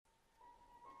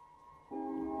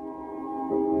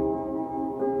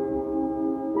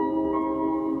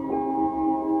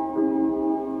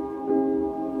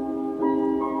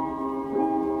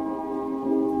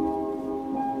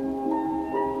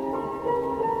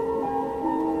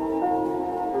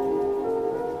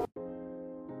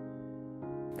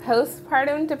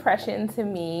Postpartum depression to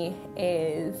me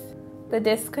is the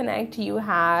disconnect you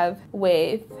have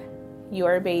with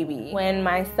your baby. When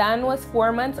my son was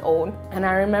 4 months old, and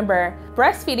I remember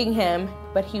breastfeeding him,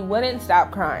 but he wouldn't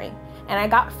stop crying. And I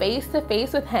got face to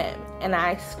face with him and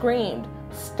I screamed,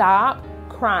 "Stop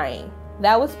crying."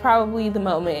 That was probably the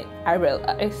moment I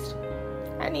realized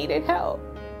I needed help.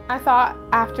 I thought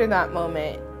after that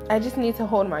moment, I just need to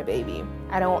hold my baby.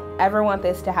 I don't ever want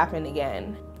this to happen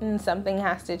again, and something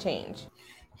has to change.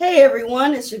 Hey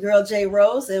everyone, it's your girl J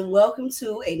Rose, and welcome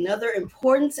to another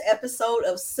important episode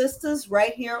of Sistas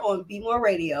right here on Be More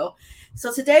Radio.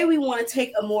 So today we want to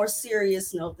take a more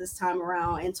serious note this time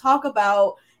around and talk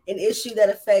about an issue that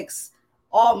affects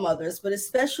all mothers, but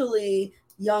especially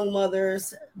young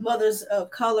mothers, mothers of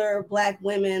color, Black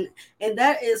women, and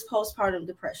that is postpartum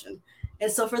depression.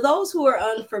 And so for those who are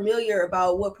unfamiliar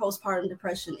about what postpartum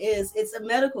depression is, it's a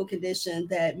medical condition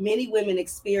that many women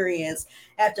experience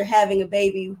after having a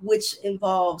baby, which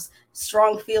involves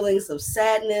strong feelings of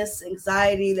sadness,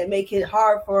 anxiety that make it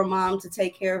hard for a mom to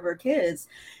take care of her kids.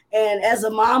 And as a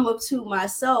mom of two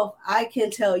myself, I can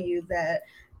tell you that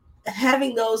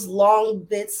having those long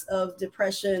bits of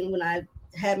depression when I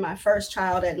had my first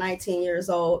child at 19 years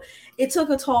old, it took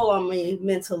a toll on me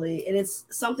mentally. And it's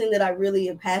something that I really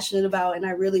am passionate about. And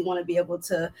I really want to be able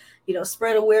to,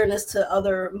 spread awareness to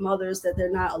other mothers that they're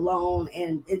not alone.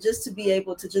 And just to be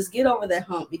able to just get over that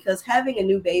hump, because having a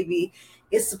new baby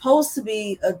is supposed to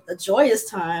be a joyous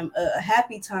time, a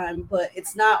happy time, but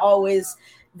it's not always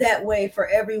that way for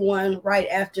everyone right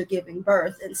after giving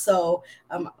birth. And so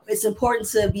it's important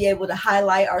to be able to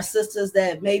highlight our sisters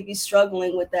that may be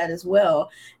struggling with that as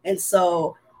well. And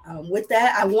so with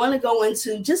that, I want to go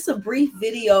into just a brief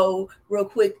video real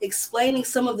quick explaining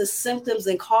some of the symptoms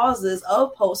and causes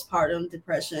of postpartum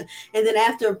depression. And then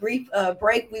after a brief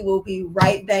break, we will be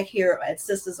right back here at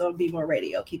Sistas on Be More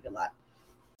Radio. Keep it locked.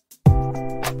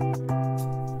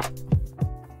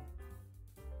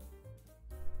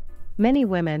 Many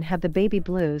women have the baby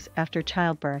blues after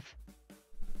childbirth.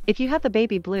 If you have the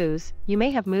baby blues, you may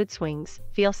have mood swings,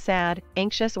 feel sad,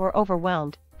 anxious, or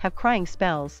overwhelmed, have crying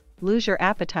spells, lose your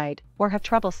appetite, or have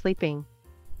trouble sleeping.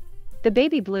 The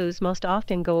baby blues most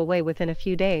often go away within a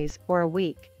few days or a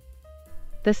week.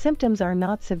 The symptoms are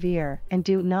not severe and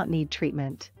do not need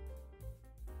treatment.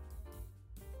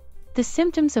 The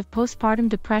symptoms of postpartum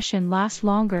depression last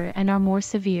longer and are more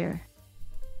severe.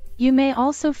 You may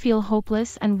also feel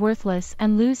hopeless and worthless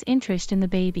and lose interest in the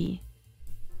baby.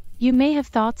 You may have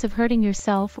thoughts of hurting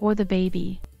yourself or the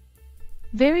baby.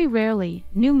 Very rarely,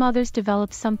 new mothers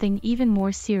develop something even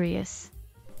more serious.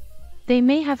 They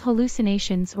may have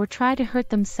hallucinations or try to hurt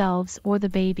themselves or the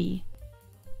baby.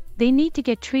 They need to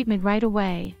get treatment right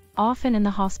away, often in the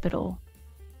hospital.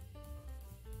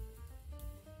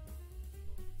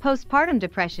 Postpartum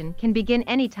depression can begin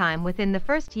anytime within the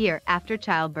first year after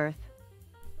childbirth.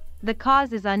 The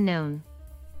cause is unknown.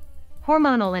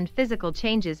 Hormonal and physical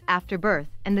changes after birth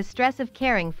and the stress of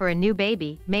caring for a new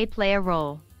baby may play a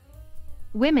role.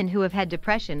 Women who have had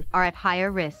depression are at higher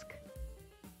risk.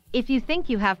 If you think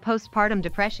you have postpartum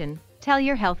depression, tell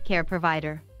your healthcare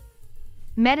provider.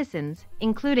 Medicines,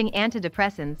 including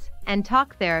antidepressants and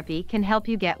talk therapy, can help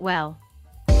you get well.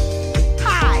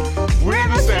 Hi, we're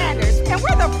the Sanders, and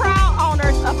we're the proud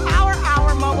owners of Our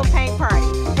Hour Mobile Paint Party.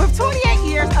 With 28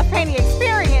 years of painting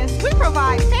experience, we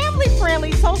provide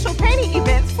family-friendly social painting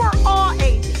events for all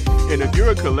ages. And if you're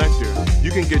a collector,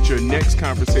 you can get your next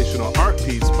conversational art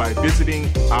piece by visiting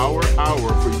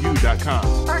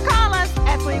ourhourforyou.com. Or call us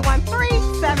at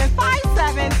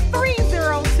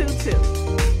 313-757-3022.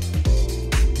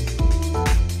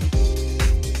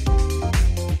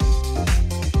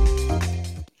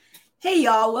 Hey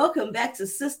y'all, welcome back to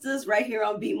Sistas right here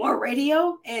on Be More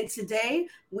Radio. And today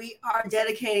we are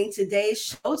dedicating today's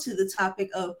show to the topic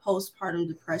of postpartum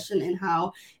depression and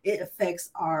how it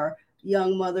affects our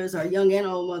young mothers, our young and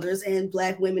old mothers, and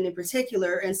Black women in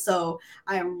particular. And so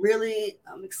I am really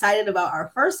excited about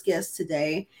our first guest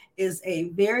today. Is a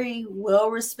very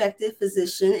well-respected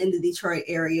physician in the Detroit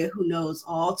area who knows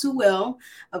all too well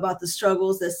about the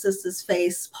struggles that sisters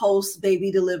face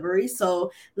post-baby delivery.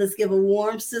 So let's give a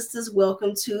warm sisters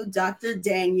welcome to Dr.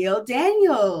 Danielle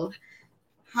Daniel.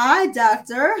 Hi,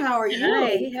 doctor. How are you?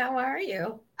 Hi, how are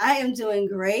you? I am doing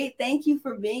great. Thank you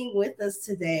for being with us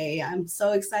today. I'm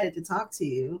so excited to talk to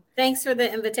you. Thanks for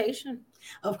the invitation.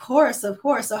 Of course, of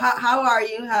course. So how are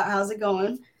you? How's it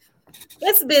going?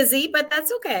 It's busy, but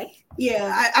that's okay.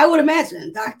 Yeah, I would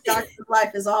imagine. Doctor's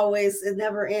life is always, it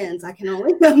never ends. I can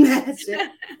only imagine.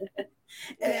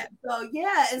 And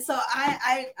so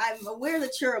I'm aware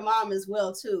that you're a mom as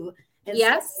well, too. And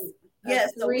yes. So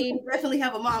Yes, so we three. can definitely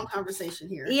have a mom conversation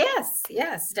here. Yes,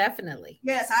 definitely.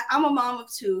 Yes, I'm a mom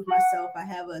of two myself. I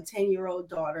have a 10-year-old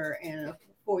daughter and a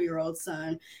 4-year-old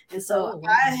son. And so wow.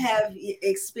 I have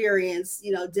experienced,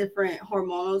 different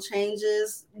hormonal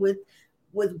changes with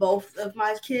both of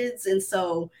my kids. And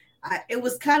so it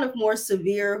was kind of more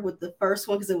severe with the first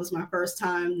one because it was my first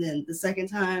time than the second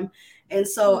time. And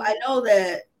so I know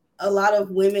that a lot of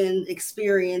women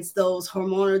experience those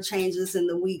hormonal changes in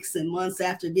the weeks and months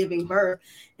after giving birth.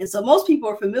 And so most people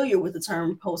are familiar with the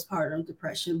term postpartum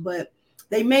depression, but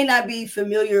they may not be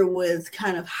familiar with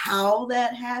kind of how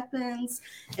that happens.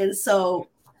 And so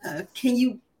can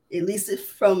you, at least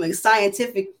from a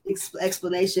scientific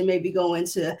explanation, maybe go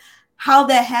into how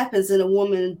that happens in a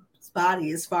woman's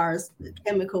body as far as the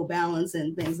chemical balance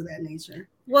and things of that nature?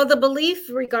 Well, the belief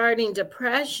regarding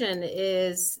depression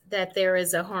is that there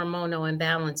is a hormonal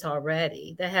imbalance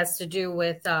already that has to do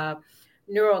with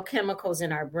neurochemicals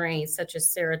in our brain, such as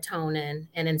serotonin,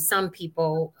 and in some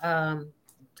people,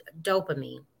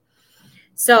 dopamine.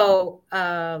 So,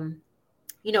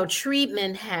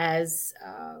 treatment has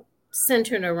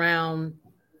centered around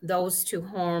those two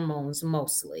hormones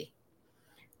mostly.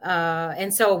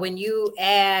 And so when you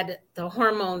add the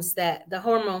hormone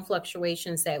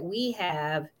fluctuations that we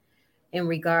have in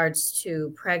regards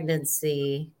to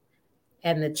pregnancy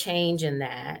and the change in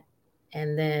that,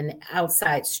 and then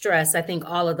outside stress, I think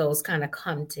all of those kind of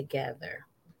come together.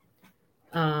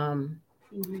 The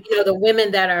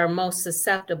women that are most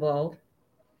susceptible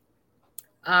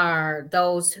are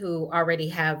those who already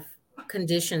have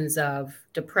conditions of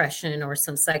depression or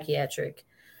some psychiatric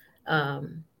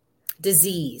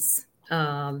disease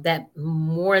that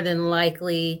more than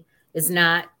likely is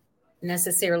not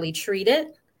necessarily treated.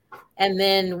 And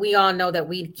then we all know that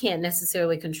we can't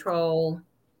necessarily control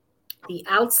the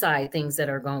outside things that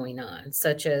are going on,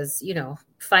 such as,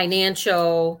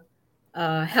 financial,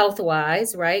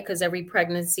 health-wise, right? Because every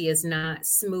pregnancy is not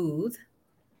smooth.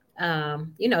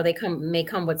 They may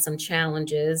come with some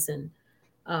challenges, and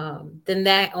then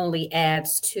that only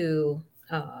adds to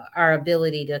our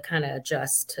ability to kind of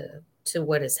adjust to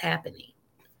what is happening.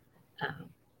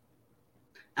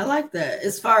 I like that.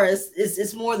 As far as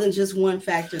it's more than just one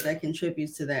factor that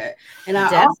contributes to that. And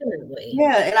Definitely.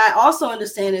 and I also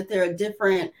understand that there are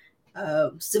different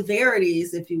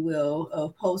severities, if you will,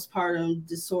 of postpartum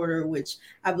disorder, which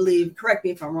I believe, correct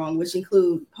me if I'm wrong, which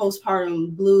include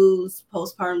postpartum blues,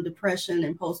 postpartum depression,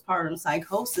 and postpartum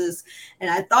psychosis. And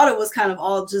I thought it was kind of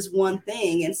all just one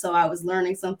thing. And so I was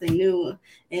learning something new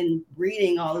and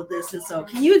reading all of this. And so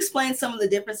can you explain some of the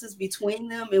differences between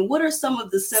them? And what are some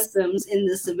of the symptoms in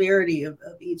the severity of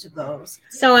each of those?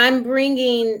 So I'm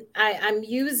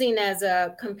using as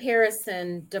a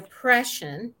comparison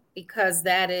depression, because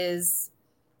that is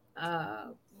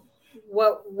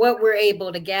what we're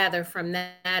able to gather from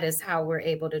that is how we're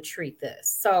able to treat this.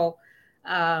 So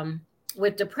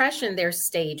with depression, there's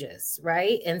stages,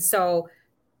 right? And so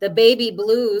the baby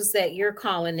blues that you're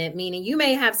calling it, meaning you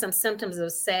may have some symptoms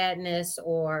of sadness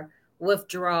or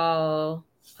withdrawal,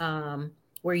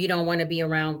 where you don't want to be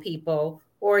around people,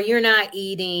 or you're not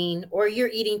eating, or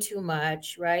you're eating too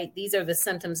much, right? These are the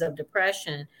symptoms of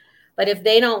depression. But if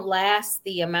they don't last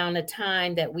the amount of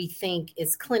time that we think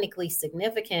is clinically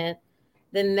significant,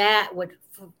 then that would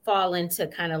fall into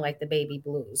kind of like the baby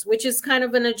blues, which is kind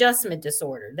of an adjustment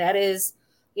disorder. That is,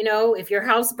 if your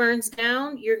house burns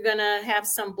down, you're going to have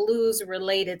some blues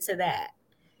related to that.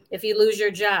 If you lose your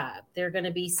job, there are going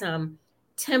to be some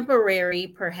temporary,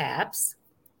 perhaps,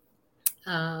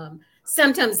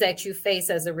 symptoms that you face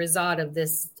as a result of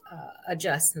this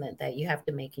adjustment that you have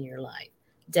to make in your life.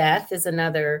 Death is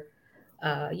another.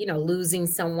 Losing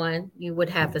someone, you would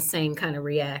have the same kind of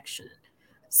reaction.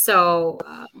 So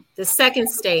the second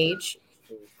stage,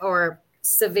 or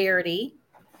severity,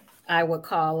 I would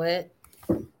call it.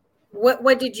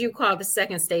 What did you call the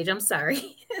second stage? I'm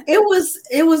sorry.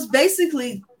 It was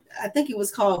basically, I think it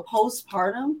was called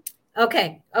postpartum.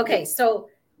 Okay. So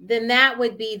then that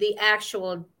would be the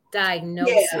actual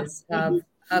diagnosis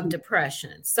of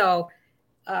depression. So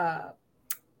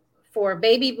for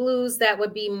baby blues, that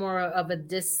would be more of a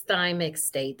dysthymic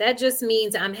state. That just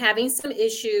means I'm having some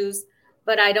issues,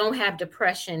 but I don't have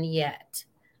depression yet.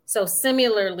 So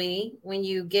similarly, when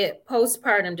you get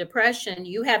postpartum depression,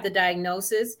 you have the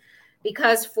diagnosis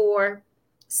because for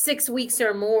 6 weeks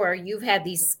or more, you've had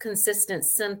these consistent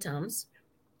symptoms.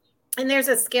 And there's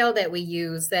a scale that we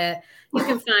use that you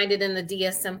can find it in the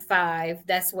DSM-5.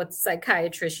 That's what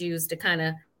psychiatrists use to kind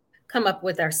of come up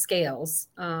with our scales.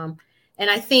 And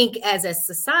I think as a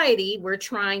society, we're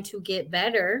trying to get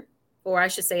better, or I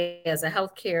should say as a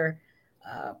healthcare,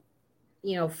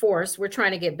 force, we're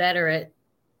trying to get better at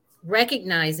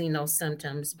recognizing those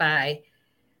symptoms by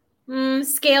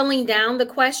scaling down the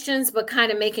questions, but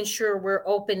kind of making sure we're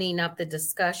opening up the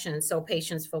discussion so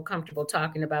patients feel comfortable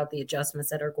talking about the adjustments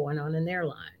that are going on in their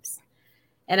lives.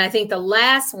 And I think the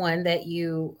last one that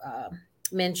you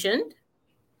mentioned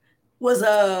was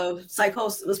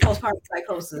psychosis, was postpartum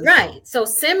psychosis. Right. So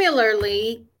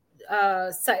similarly,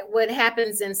 what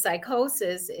happens in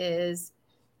psychosis is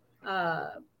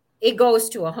it goes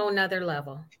to a whole nother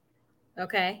level.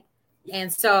 Okay.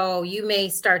 And so you may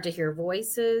start to hear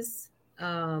voices.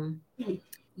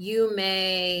 You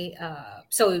may,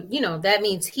 that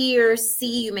means hear,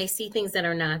 see, you may see things that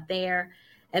are not there.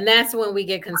 And that's when we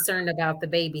get concerned about the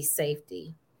baby's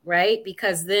safety, right?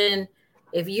 Because then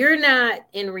if you're not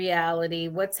in reality,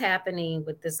 what's happening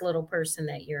with this little person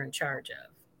that you're in charge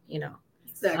of,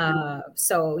 Exactly.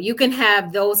 So you can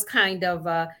have those kind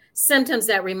of symptoms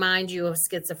that remind you of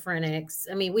schizophrenics.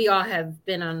 I mean, we all have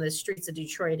been on the streets of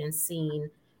Detroit and seen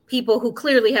people who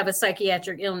clearly have a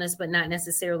psychiatric illness, but not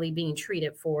necessarily being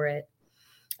treated for it.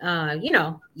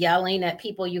 Yelling at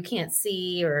people you can't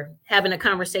see or having a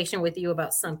conversation with you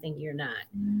about something you're not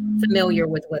familiar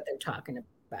with what they're talking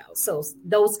about. So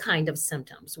those kind of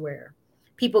symptoms where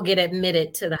people get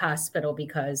admitted to the hospital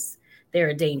because they're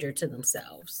a danger to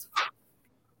themselves.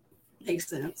 Makes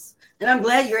sense. And I'm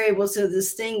glad you're able to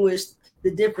distinguish the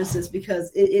differences,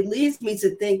 because it leads me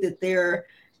to think that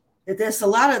there's a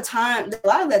lot of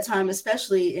that time,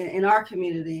 especially in our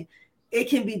community, it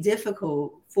can be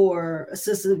difficult for a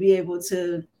sister to be able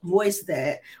to voice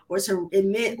that, or to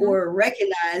admit or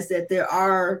recognize that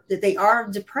they are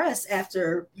depressed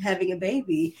after having a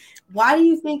baby. Why do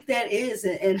you think that is?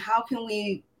 And how can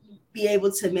we be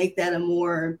able to make that a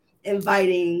more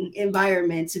inviting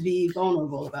environment to be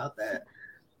vulnerable about that?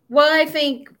 Well, I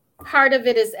think part of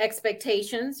it is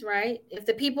expectations, right? If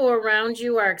the people around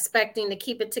you are expecting to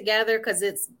keep it together because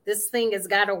this thing has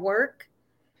got to work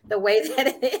the way that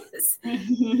it is,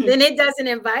 then it doesn't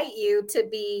invite you to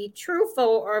be truthful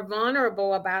or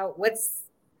vulnerable about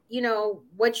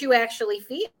what you actually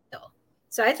feel.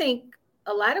 So I think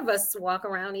a lot of us walk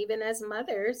around, even as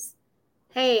mothers,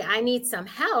 hey, I need some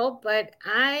help, but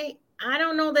I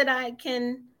don't know that I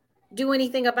can do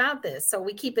anything about this. So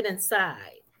we keep it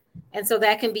inside. And so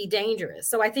that can be dangerous.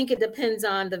 So I think it depends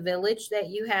on the village that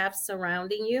you have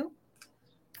surrounding you.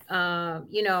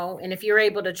 And if you're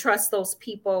able to trust those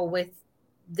people with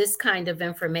this kind of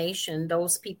information,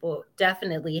 those people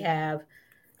definitely have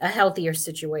a healthier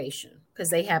situation because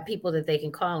they have people that they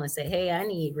can call and say, hey, I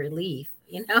need relief,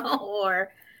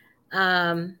 or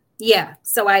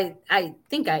So I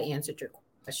think I answered your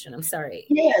question. I'm sorry.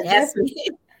 Yeah,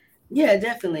 definitely. Yeah,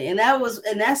 definitely. And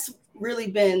that's really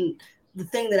been the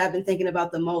thing that I've been thinking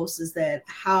about the most, is that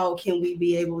how can we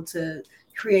be able to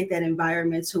create that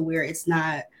environment to where it's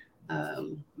not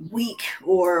weak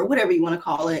or whatever you want to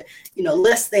call it,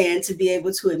 less than, to be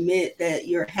able to admit that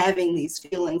you're having these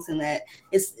feelings and that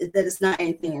it's not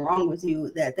anything wrong with you,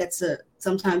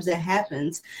 sometimes that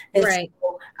happens. And right.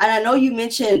 And I know you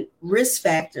mentioned risk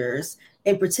factors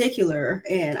in particular,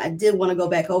 and I did want to go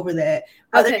back over that.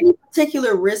 Are there any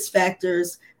particular risk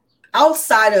factors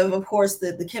outside of course,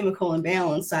 the chemical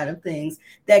imbalance side of things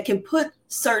that can put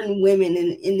certain women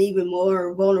in even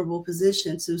more vulnerable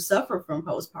position to suffer from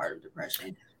postpartum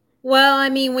depression? Well, I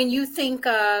mean, when you think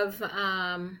of,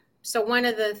 so one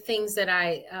of the things that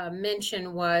I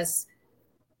mentioned was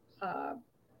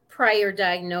prior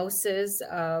diagnosis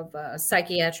of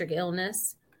psychiatric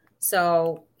illness.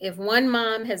 So if one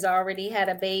mom has already had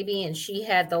a baby and she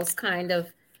had those kind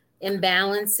of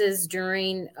imbalances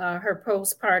during her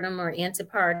postpartum or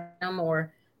antepartum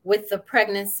or with the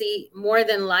pregnancy, more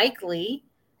than likely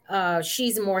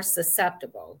she's more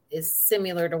susceptible. It's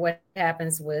similar to what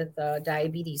happens with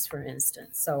diabetes, for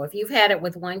instance. So if you've had it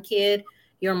with one kid,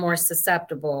 you're more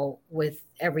susceptible with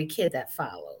every kid that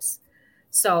follows.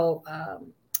 So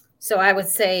I would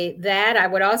say that. I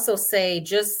would also say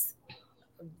just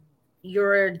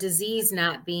your disease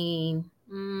not being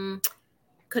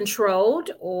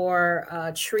controlled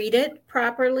or treated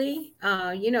properly.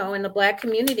 In the Black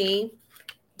community,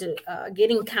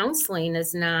 getting counseling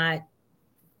is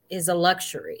a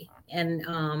luxury,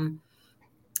 and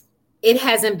it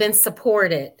hasn't been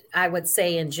supported, I would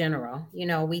say, in general.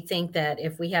 We think that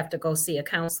if we have to go see a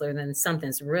counselor, then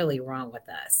something's really wrong with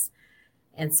us.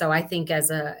 And so I think as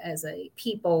a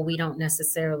people, we don't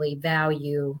necessarily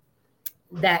value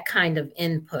that kind of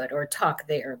input or talk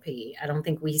therapy. I don't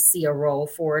think we see a role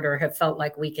for it or have felt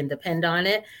like we can depend on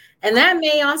it. And that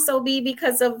may also be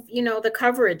because of, the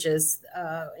coverages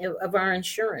of our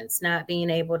insurance not being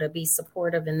able to be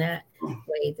supportive in that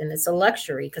way. Then it's a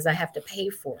luxury because I have to pay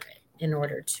for it in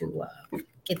order to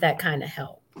get that kind of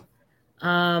help.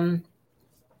 And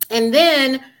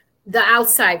then the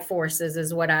outside forces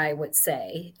is what I would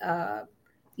say.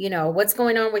 What's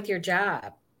going on with your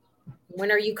job?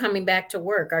 When are you coming back to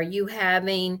work? Are you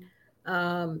having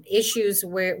issues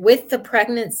with the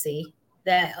pregnancy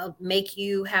that make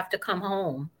you have to come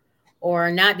home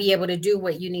or not be able to do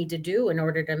what you need to do in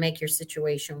order to make your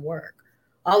situation work?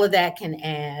 All of that can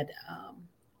add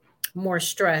more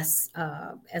stress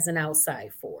as an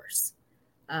outside force.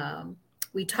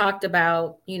 We talked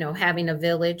about, having a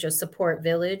village, a support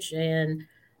village, and,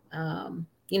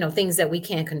 things that we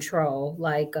can't control,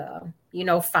 like,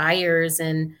 fires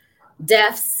and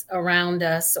deaths around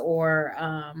us, or,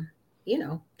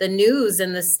 the news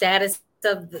and the status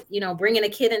of, bringing a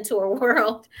kid into a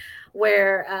world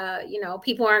where,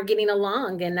 people aren't getting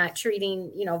along and not treating,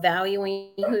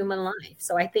 valuing human life.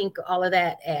 So I think all of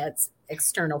that adds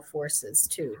external forces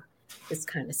to this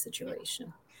kind of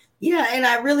situation. Yeah, and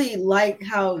I really like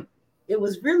how it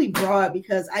was really broad,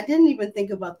 because I didn't even think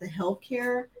about the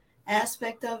healthcare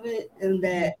aspect of it, and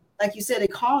that, like you said,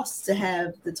 it costs to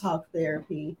have the talk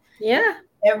therapy. Yeah.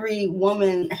 Every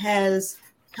woman has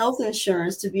health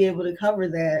insurance to be able to cover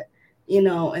that,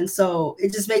 and so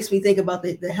it just makes me think about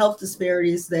the health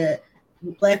disparities that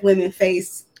Black women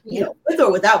face, with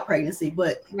or without pregnancy,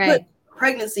 but right.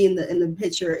 Pregnancy in the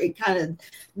picture, it kind of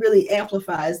really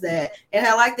amplifies that. And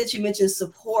I like that you mentioned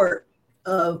support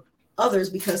of others,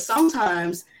 because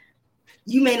sometimes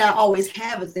you may not always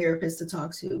have a therapist to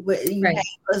talk to, but you have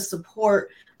a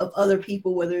support of other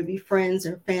people, whether it be friends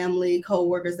or family,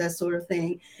 co-workers, that sort of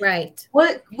thing. Right.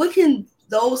 What can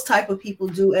those type of people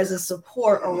do as a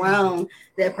support around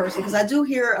that person? Because I do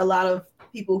hear a lot of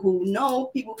people who know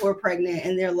people who are pregnant,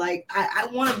 and they're like, I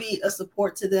want to be a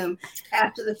support to them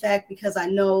after the fact, because I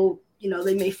know,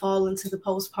 they may fall into the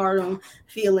postpartum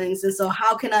feelings. And so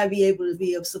how can I be able to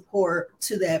be of support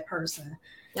to that person?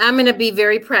 I'm going to be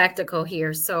very practical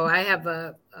here. So I have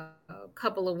a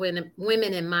couple of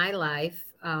women in my life.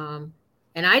 And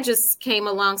I just came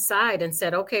alongside and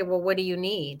said, okay, well, what do you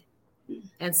need?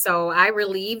 And so I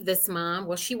relieved this mom.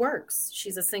 Well, she works.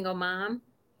 She's a single mom.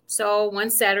 So one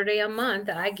Saturday a month,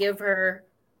 I give her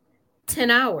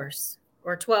 10 hours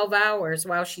or 12 hours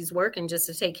while she's working, just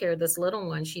to take care of this little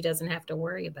one she doesn't have to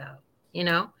worry about,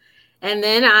 And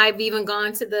then I've even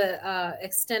gone to the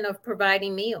extent of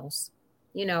providing meals,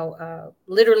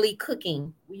 literally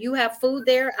cooking. You have food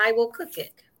there, I will cook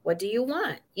it. What do you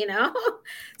want?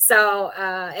 So,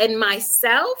 and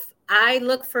myself, I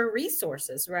look for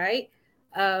resources, right?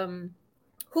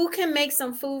 Who can make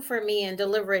some food for me and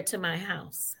deliver it to my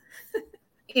house?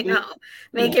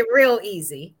 Make it real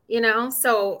easy,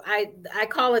 So I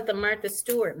call it the Martha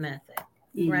Stewart method,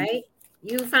 right?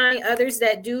 You find others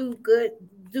that do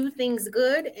things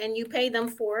good, and you pay them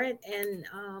for it, and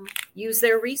use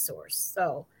their resource.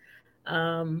 So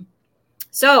I'm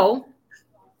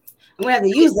gonna have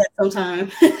to use that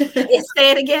sometime.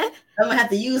 Say it again. I'm gonna have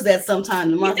to use that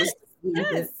sometime.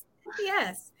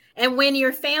 Yes. And when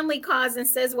your family calls and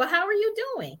says, well, how are you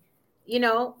doing?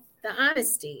 The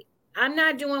honesty. I'm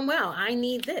not doing well. I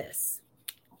need this.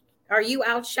 Are you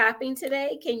out shopping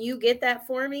today? Can you get that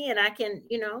for me? And I can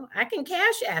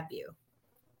cash app you.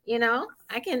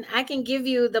 I can give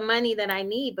you the money that I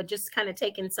need, but just kind of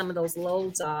taking some of those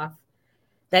loads off.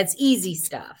 That's easy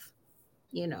stuff.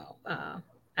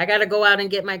 I got to go out and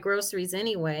get my groceries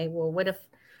anyway. Well,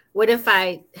 what if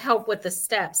I help with the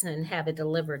steps and have it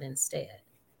delivered instead?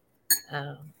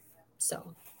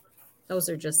 So those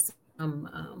are just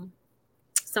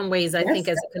some ways I think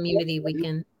as a community we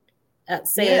can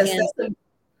say again.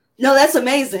 That's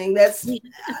amazing. That's my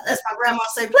grandma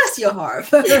say, bless your heart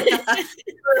for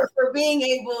being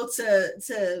able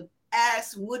to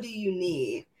ask, what do you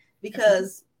need?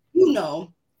 Because,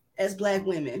 as Black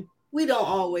women, we don't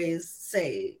always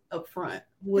say up front,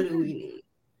 what do we need?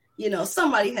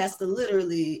 Somebody has to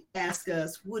literally ask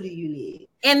us, what do you need?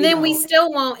 And then we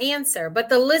still won't answer, but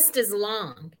the list is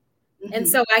long. Mm-hmm. And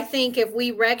so I think if we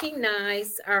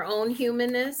recognize our own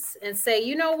humanness and say,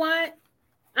 you know what,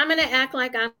 I'm going to act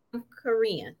like I'm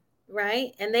Korean,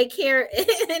 right? And they care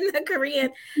in the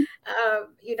Korean,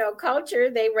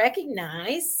 culture, they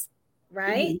recognize,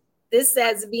 right? This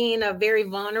as being a very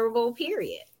vulnerable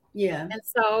period. Yeah. And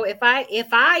so if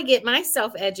I get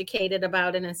myself educated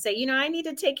about it and say, I need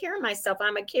to take care of myself,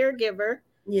 I'm a caregiver.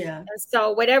 Yeah. And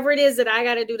so whatever it is that I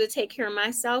got to do to take care of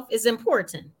myself is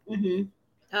important. Mm-hmm.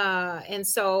 And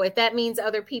so if that means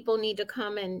other people need to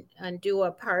come and do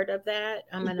a part of that,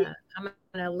 I'm gonna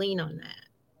lean on that.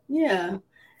 Yeah.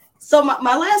 So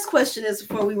my last question is,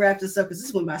 before we wrap this up, because this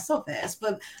is one myself asked,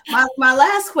 but my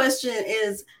last question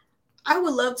is, I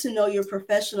would love to know your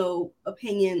professional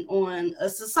opinion on a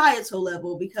societal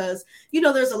level, because,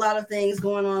 there's a lot of things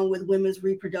going on with women's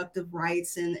reproductive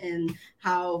rights, and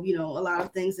how, a lot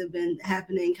of things have been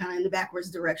happening kind of in the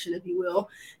backwards direction, if you will.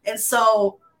 And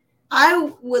so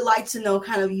I would like to know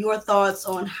kind of your thoughts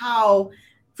on how,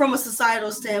 from a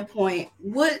societal standpoint,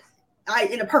 what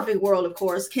in a perfect world, of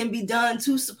course, can be done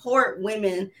to support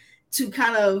women to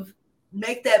kind of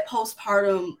make that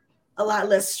postpartum a lot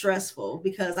less stressful,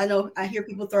 because I hear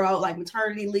people throw out like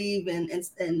maternity leave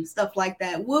and stuff like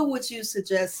that. What would you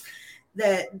suggest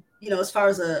that, as far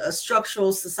as a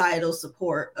structural societal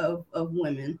support of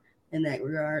was in that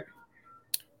regard?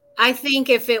 I think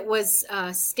if it was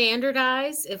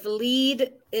standardized, if leave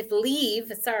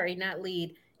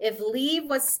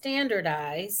was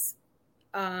standardized,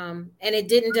 and it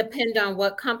didn't depend on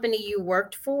what company you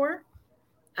worked for,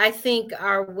 I think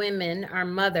our women, our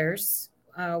mothers,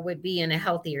 would be in a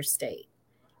healthier state.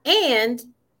 And,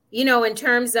 in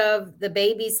terms of the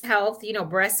baby's health,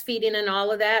 breastfeeding and all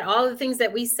of that, all the things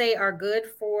that we say are good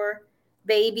for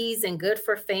babies and good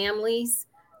for families,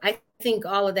 I think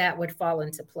all of that would fall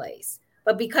into place.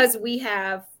 But because we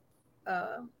have,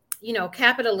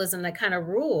 capitalism that kind of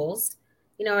rules,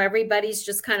 everybody's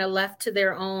just kind of left to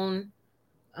their own,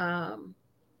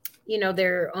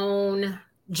 their own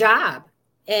job.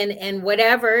 And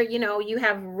whatever, you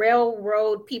have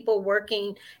railroad people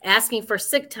working, asking for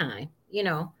sick time,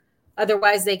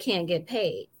 otherwise they can't get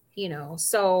paid,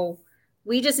 So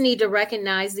we just need to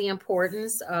recognize the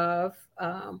importance of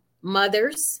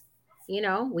mothers.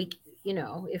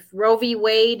 If Roe v.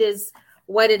 Wade is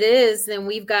what it is, then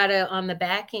we've got to, on the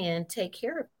back end, take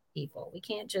care of people. We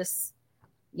can't just,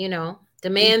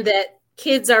 demand that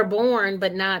kids are born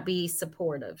but not be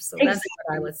supportive. So that's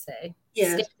what I would say.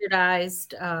 Yes.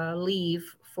 Standardized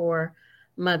leave for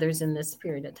mothers in this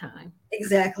period of time.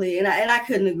 Exactly. And I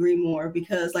couldn't agree more,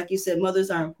 because like you said, mothers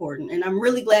are important. And I'm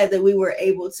really glad that we were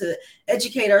able to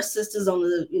educate our sisters on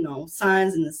the,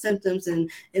 signs and the symptoms and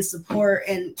support.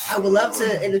 And I would love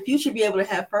to, in the future, be able to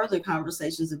have further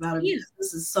conversations about it. Yeah. Because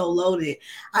this is so loaded.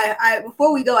 I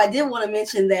before we go, I did want to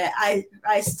mention that I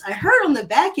heard on the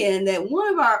back end that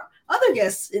one of our other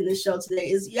guests in the show today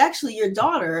is actually your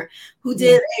daughter, who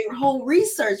did a whole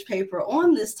research paper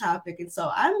on this topic. And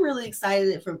so I'm really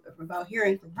excited about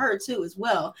hearing from her too as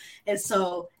well. And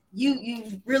so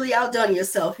you really outdone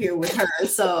yourself here with her.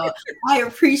 So I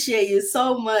appreciate you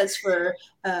so much for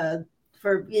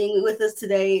being with us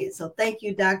today. So thank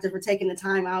you, Doctor, for taking the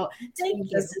time out to be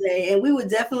with us today. And we would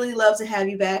definitely love to have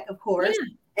you back, of course. Yeah.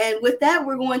 And with that,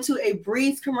 we're going to a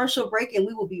brief commercial break, and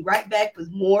we will be right back with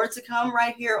more to come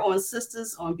right here on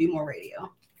Sistas on Be More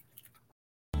Radio.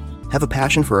 Have a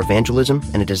passion for evangelism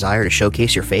and a desire to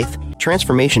showcase your faith?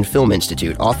 Transformation Film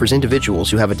Institute offers individuals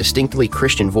who have a distinctly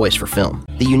Christian voice for film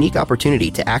the unique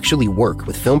opportunity to actually work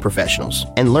with film professionals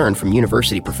and learn from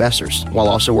university professors while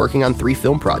also working on 3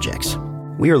 film projects.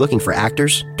 We are looking for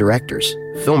actors, directors,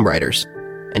 film writers,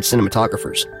 and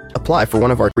cinematographers. Apply for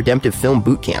one of our redemptive film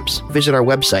boot camps. Visit our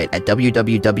website at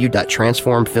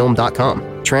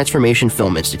www.transformfilm.com. Transformation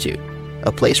Film Institute,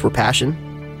 a place where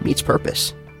passion meets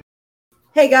purpose.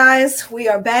 Hey guys, we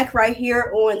are back right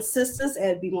here on Sistas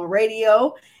at Be More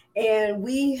Radio, and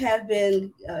we have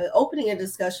been opening a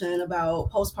discussion about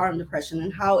postpartum depression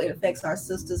and how it affects our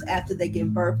sisters after they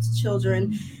give birth to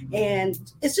children,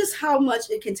 and it's just how much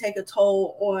it can take a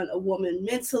toll on a woman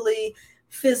mentally,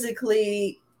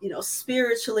 physically,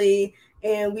 spiritually.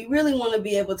 And we really want to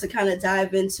be able to kind of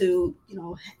dive into,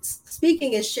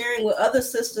 speaking and sharing with other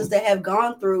sisters that have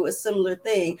gone through a similar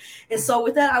thing. And so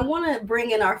with that, I want to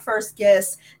bring in our first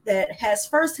guest that has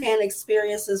firsthand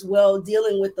experience as well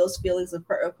dealing with those feelings of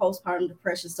postpartum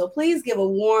depression. So please give a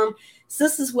warm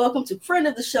sisters welcome to friend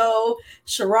of the show,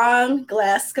 Sharon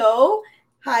Glasgow.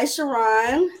 Hi,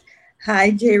 Sharon.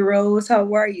 Hi, J. Rose.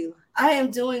 How are you? I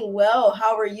am doing well.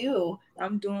 How are you?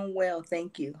 I'm doing well.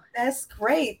 Thank you. That's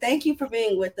great. Thank you for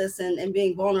being with us and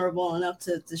being vulnerable enough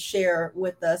to share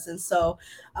with us. And so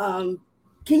can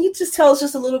you just tell us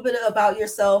just a little bit about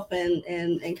yourself and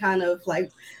kind of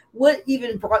like what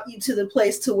even brought you to the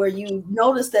place to where you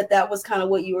noticed that was kind of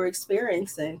what you were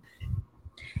experiencing?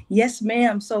 Yes,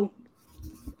 ma'am. So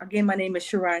again, my name is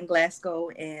Sharon Glasgow,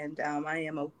 and I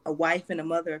am a wife and a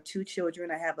mother of 2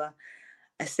 children. I have a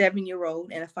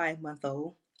 7-year-old and a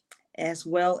 5-month-old. As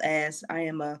well as I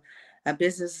am a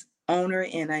business owner,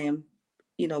 and I am,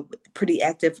 pretty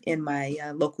active in my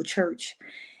local church.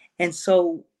 And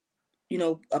so,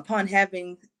 upon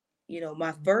having,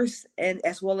 my first and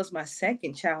as well as my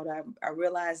second child, I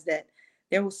realized that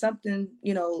there was something,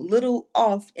 little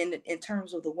off in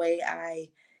terms of the way I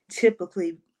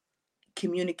typically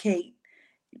communicate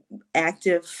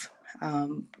active,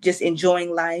 just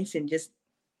enjoying life and just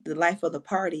the life of the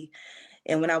party.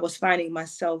 And when I was finding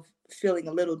myself feeling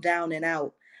a little down and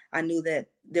out, I knew that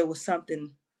there was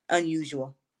something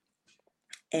unusual.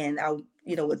 And I,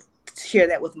 would share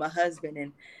that with my husband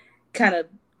and kind of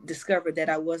discovered that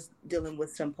I was dealing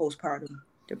with some postpartum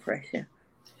depression.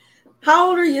 How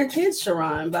old are your kids,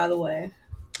 Sharon, by the way?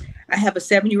 I have a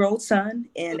 7-year-old son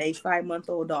and a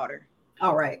 5-month-old daughter.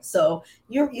 All right. So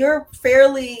you're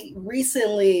fairly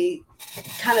recently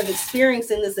kind of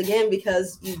experiencing this again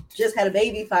because you just had a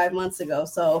baby 5 months ago.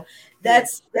 So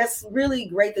that's really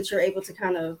great that you're able to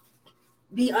kind of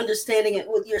be understanding it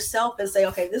with yourself and say,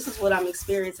 okay, this is what I'm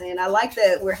experiencing. And I like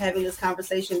that we're having this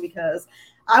conversation because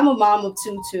I'm a mom of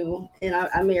two too, and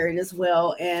I'm married as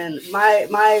well. And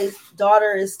my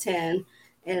daughter is 10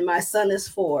 and my son is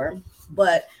 4.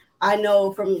 But I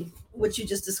know from what you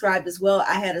just described as well,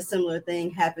 I had a similar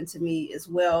thing happen to me as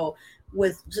well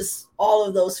with just all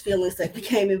of those feelings that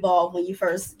became involved when you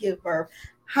first give birth.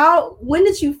 When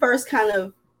did you first kind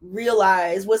of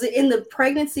realize, was it in the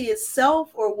pregnancy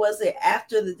itself or was it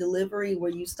after the delivery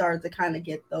where you started to kind of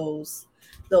get those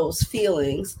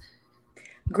feelings?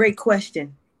 Great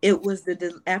question. It was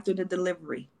after the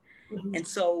delivery. Mm-hmm. And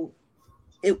so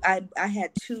I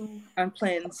had 2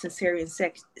 unplanned cesarean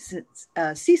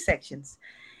C-sections.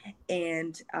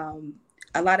 And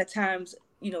a lot of times,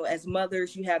 as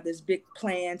mothers, you have this big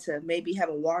plan to maybe have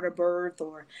a water birth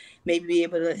or maybe be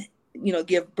able to,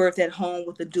 give birth at home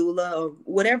with a doula or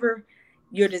whatever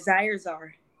your desires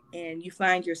are. And you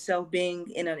find yourself being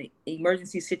in an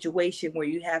emergency situation where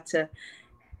you have to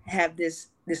have this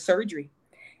surgery.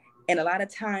 And a lot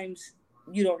of times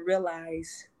you don't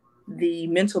realize the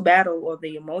mental battle or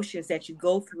the emotions that you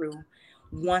go through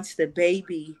once the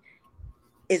baby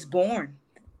is born,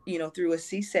 through a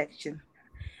C-section.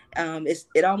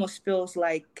 It almost feels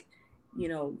like,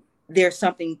 there's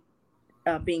something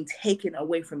being taken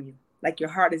away from you, like your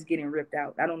heart is getting ripped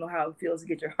out. I don't know how it feels to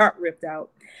get your heart ripped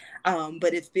out,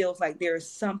 but it feels like there is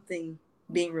something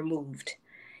being removed.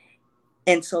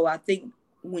 And so I think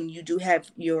when you do have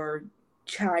your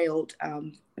child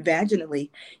vaginally,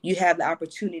 you have the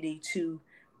opportunity to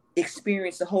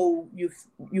experience the whole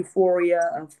euphoria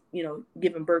of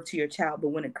giving birth to your child. But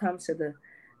when it comes to the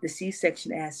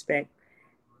C-section aspect,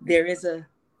 there is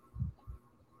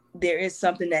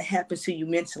something that happens to you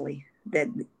mentally that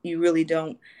you really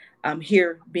don't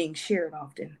hear being shared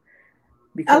often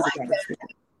because of that.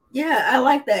 Yeah, I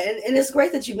like that. And it's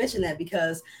great that you mentioned that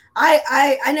because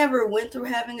I never went through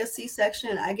having a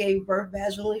C-section. I gave birth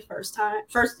vaginally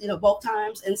both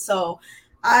times. And so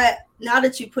now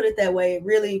that you put it that way, it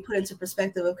really put into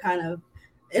perspective of kind of,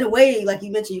 in a way, like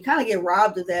you mentioned, you kind of get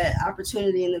robbed of that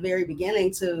opportunity in the very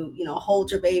beginning to,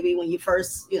 hold your baby when you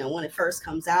first, when it first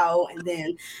comes out. And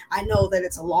then I know that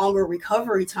it's a longer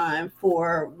recovery time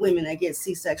for women that get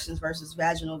C-sections versus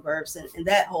vaginal births and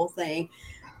that whole thing.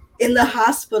 In the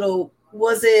hospital,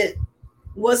 was it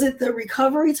the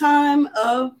recovery time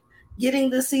of getting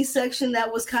the C-section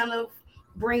that was kind of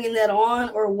bringing that on,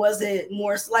 or was it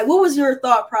more like, what was your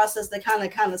thought process that kind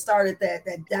of started that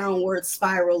downward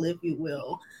spiral, if you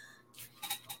will?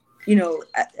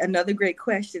 Another great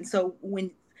question. So when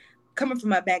coming from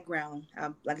my background,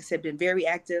 like I said, been very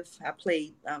active. I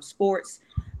played sports,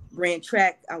 ran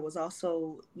track. I was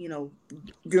also,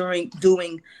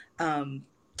 doing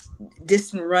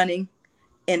distant running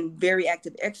and very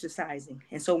active exercising.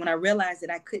 And so when I realized that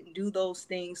I couldn't do those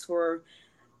things for,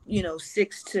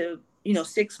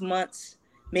 6 months,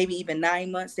 maybe even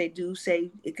 9 months, they do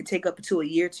say it could take up to a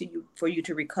year for you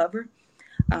to recover.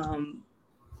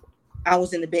 I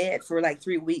was in the bed for like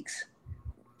 3 weeks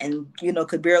and,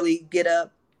 could barely get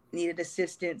up, needed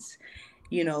assistance,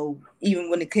 even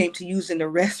when it came to using the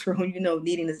restroom,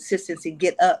 needing assistance to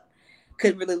get up.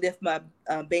 Couldn't really lift my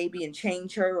baby and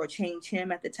change her or change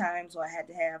him at the time. So I had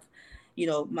to have,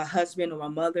 my husband or my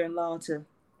mother-in-law to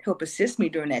help assist me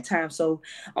during that time. So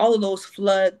all of those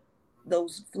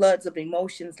floods of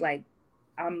emotions, like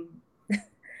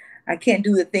I can't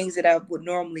do the things that I would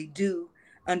normally do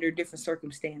under different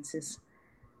circumstances.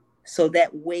 So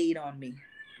that weighed on me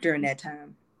during that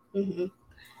time. Mm-hmm.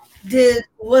 Did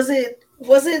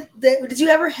you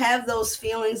ever have those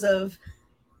feelings of,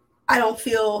 I don't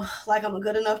feel like I'm a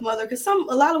good enough mother? Because a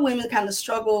lot of women kind of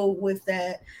struggle with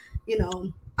that,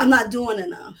 I'm not doing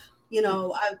enough,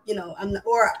 I'm not,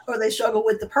 or they struggle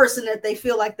with the person that they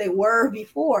feel like they were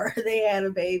before they had a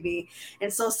baby.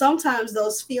 And so sometimes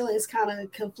those feelings kind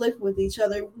of conflict with each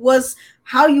other. Was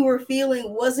how you were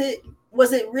feeling, was it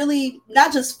really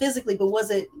not just physically, but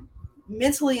was it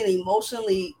mentally and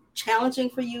emotionally challenging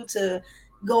for you to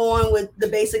go on with the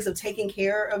basics of taking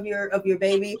care of your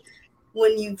baby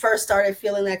when you first started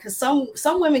feeling that? Because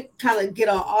some women kind of get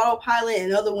on autopilot,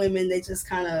 and other women, they just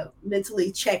kind of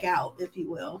mentally check out, if you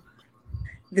will.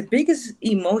 The biggest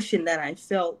emotion that I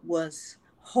felt was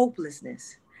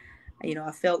hopelessness.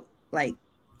 I felt like,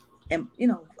 and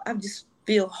I just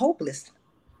feel hopeless.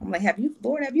 I'm like,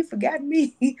 Lord, have you forgotten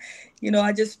me?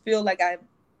 I just feel like I,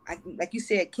 like you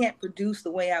said, can't produce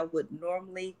the way I would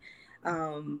normally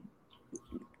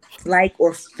like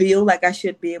or feel like I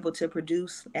should be able to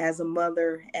produce as a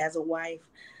mother, as a wife.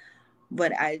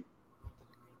 But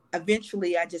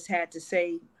eventually I just had to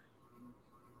say,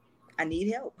 I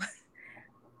need help.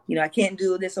 I can't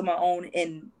do this on my own,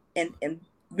 and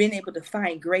being able to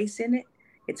find grace in it.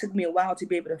 It took me a while to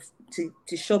be able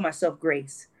to show myself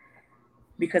grace,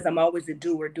 because I'm always a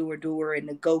doer, and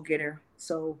a go-getter.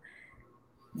 So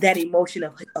that emotion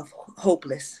of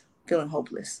feeling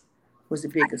hopeless was the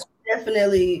biggest. I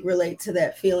definitely relate to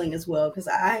that feeling as well, because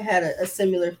I had a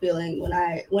similar feeling when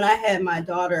I had my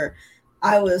daughter.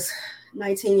 I was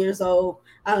 19 years old.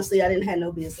 Honestly, I didn't have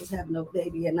no business having no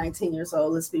baby at 19 years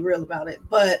old. Let's be real about it.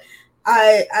 But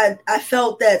I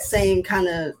felt that same kind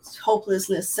of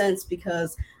hopelessness sense,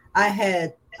 because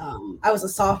I was a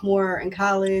sophomore in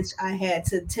college. I had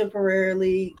to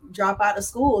temporarily drop out of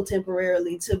school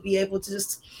temporarily to be able to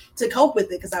just to cope with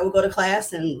it, because I would go to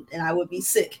class and I would be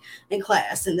sick in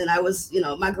class, and then I was,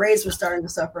 my grades were starting to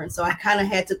suffer, and so I kind of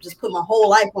had to just put my whole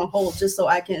life on hold just so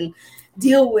I can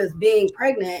deal with being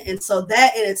pregnant. And so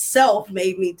that in itself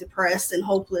made me depressed and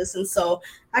hopeless. And so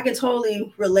I can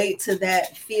totally relate to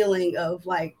that feeling of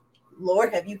like,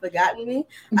 Lord, have you forgotten me?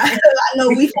 I know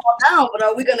we fall down, but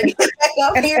are we going to get back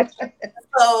up here?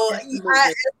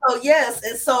 Yes.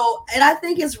 And I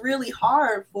think it's really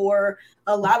hard for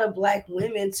a lot of Black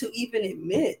women to even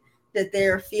admit that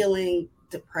they're feeling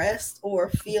depressed or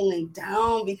feeling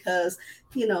down, because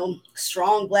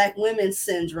strong Black women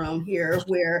syndrome here,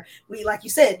 where we, like you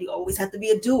said, you always have to be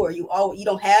a doer. You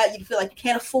feel like you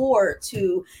can't afford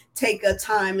to take a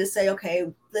time and say, okay,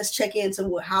 let's check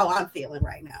into how I'm feeling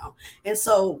right now. And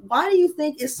so why do you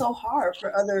think it's so hard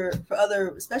for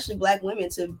other especially Black women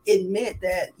to admit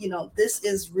that this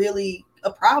is really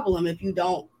a problem if you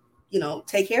don't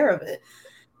take care of it?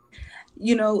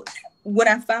 What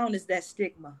I found is that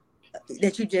stigma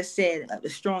that you just said, a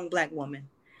strong Black woman.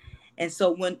 And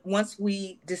so once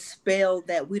we dispel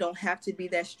that we don't have to be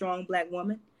that strong Black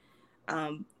woman,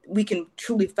 we can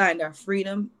truly find our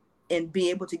freedom and be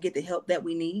able to get the help that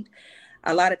we need.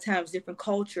 A lot of times, different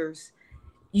cultures,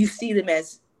 you see them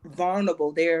as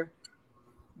vulnerable. They're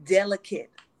delicate,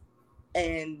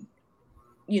 and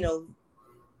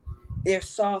they're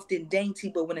soft and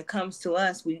dainty, but when it comes to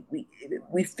us, we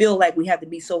feel like we have to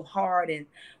be so hard, and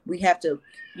we have to,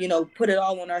 put it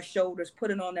all on our shoulders, put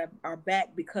it on our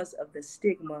back, because of the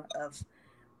stigma of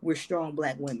we're strong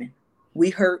Black women. We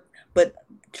hurt, but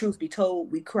truth be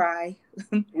told, we cry,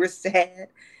 we're sad,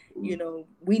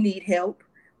 we need help.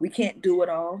 We can't do it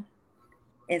all.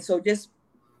 And so just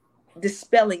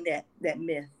dispelling that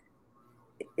myth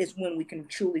is when we can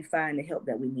truly find the help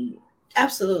that we need.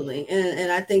 Absolutely.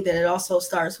 And I think that it also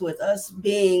starts with us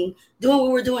doing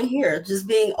what we're doing here, just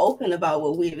being open about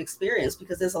what we've experienced,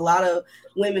 because there's a lot of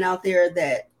women out there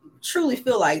that truly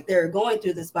feel like they're going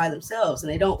through this by themselves,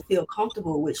 and they don't feel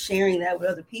comfortable with sharing that with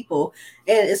other people.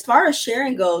 And as far as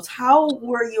sharing goes, how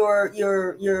were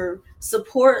your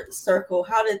support circle?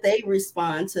 How did they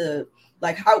respond to,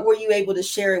 like, how were you able to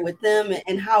share it with them?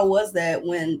 And how was that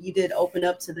when you did open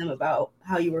up to them about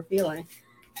how you were feeling?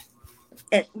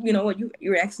 And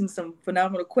you're asking some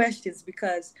phenomenal questions,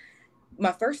 because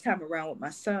my first time around with my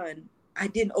son, I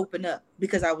didn't open up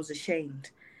because I was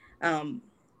ashamed.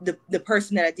 The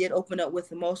person that I did open up with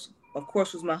the most, of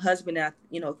course, was my husband. I,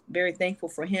 very thankful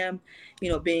for him,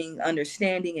 being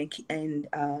understanding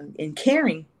and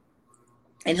caring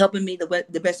and helping me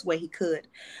the best way he could.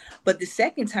 But the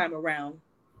second time around,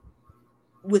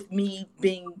 with me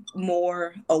being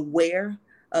more aware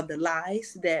of the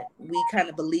lies that we kind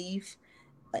of believe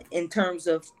in terms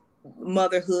of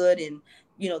motherhood, and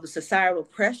the societal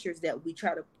pressures that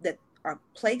that are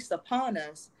placed upon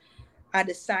us, I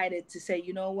decided to say,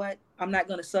 you know what, I'm not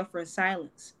going to suffer in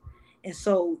silence. And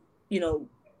so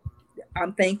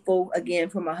I'm thankful again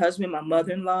for my husband, my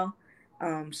mother-in-law,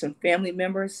 some family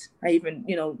members. I even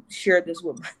shared this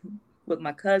with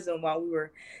my cousin while we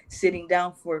were sitting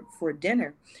down for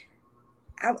dinner.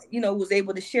 I was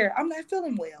able to share, I'm not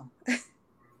feeling well.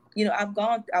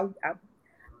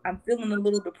 I'm feeling a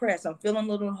little depressed. I'm feeling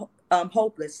a little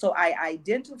hopeless. So I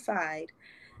identified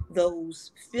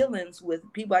those feelings with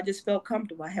people I just felt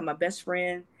comfortable. I had my best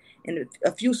friend and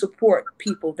a few support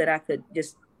people that I could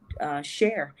just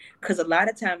share, because a lot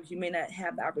of times you may not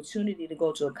have the opportunity to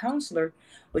go to a counselor,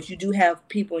 but you do have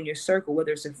people in your circle,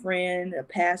 whether it's a friend, a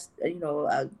past,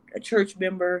 a church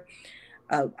member,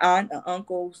 aunt, an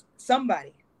uncle,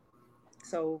 somebody.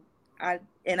 So I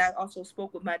also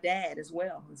spoke with my dad as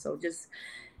well, and so just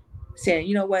saying,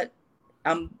 you know what,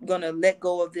 I'm gonna let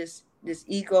go of this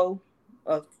ego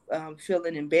of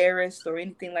feeling embarrassed or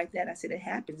anything like that. I said, it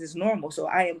happens, it's normal, so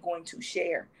I am going to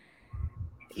share,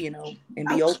 and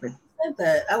be open.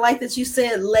 That. I like that you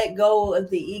said let go of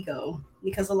the ego,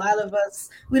 because a lot of us,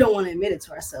 we don't want to admit it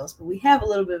to ourselves, but we have a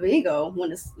little bit of ego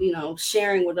when it's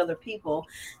sharing with other people.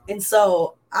 And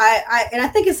so I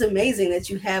think it's amazing that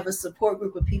you have a support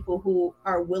group of people who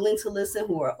are willing to listen,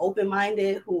 who are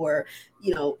open-minded, who are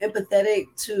empathetic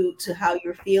to how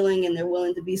you're feeling, and they're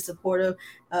willing to be supportive.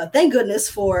 Thank goodness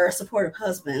for supportive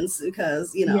husbands,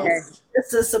 because Yes.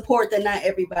 it's a support that not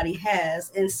everybody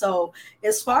has. And so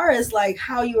as far as like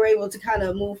how you were able to kind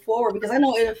of move forward, because I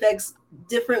know it affects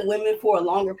different women for a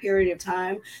longer period of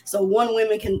time. So one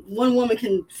woman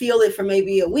can feel it for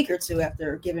maybe a week or two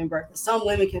after giving birth, and some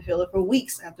women can feel it for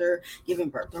weeks after giving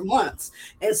birth, or months.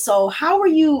 And so how are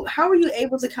you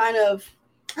able to kind of,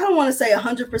 I don't want to say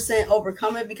 100%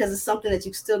 overcome it, because it's something that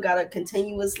you still got to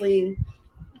continuously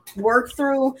work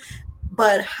through,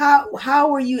 but how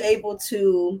were you able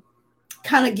to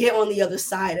kind of get on the other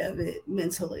side of it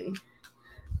mentally?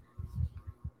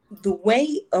 The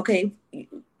way, okay,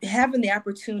 having the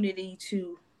opportunity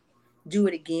to do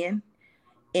it again,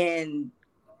 and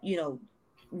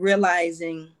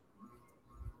realizing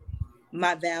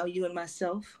my value in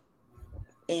myself,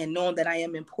 and knowing that I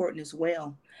am important as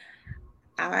well,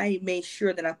 I made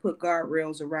sure that I put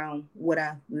guardrails around what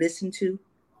I listened to,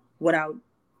 what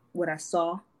I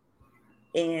saw,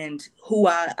 and who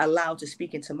I allowed to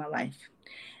speak into my life.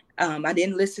 I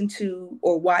didn't listen to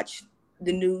or watch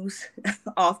the news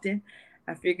often.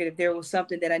 I figured if there was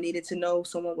something that I needed to know,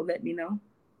 someone would let me know.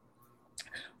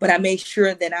 But I made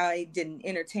sure that I didn't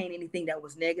entertain anything that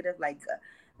was negative, like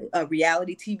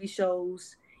reality TV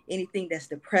shows, anything that's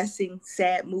depressing,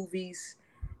 sad movies,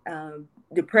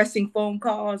 depressing phone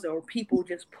calls, or people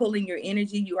just pulling your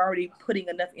energy. You're already putting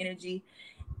enough energy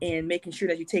in making sure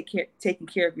that you taking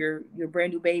care of your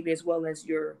brand new baby, as well as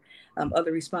your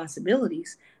other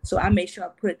responsibilities. So I made sure I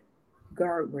put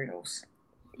guardrails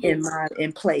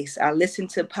in place. I listened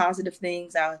to positive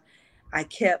things. I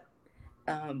kept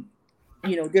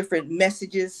different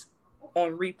messages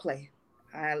on replay.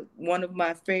 One of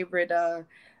my favorite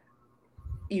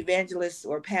evangelists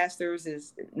or pastors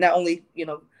is not only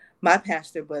my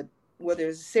pastor, but whether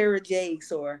it's Sarah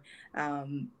Jakes or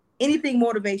anything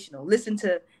motivational. Listen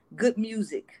to good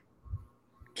music,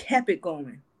 kept it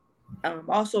going.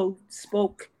 Also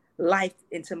spoke life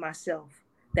into myself,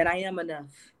 that I am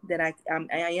enough, that I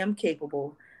am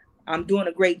capable, I'm doing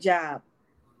a great job.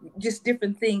 Just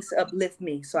different things to uplift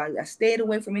me. So I stayed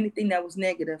away from anything that was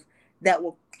negative, that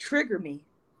will trigger me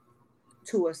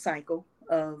to a cycle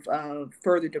of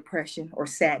further depression or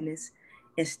sadness,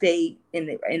 and stay in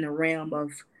the realm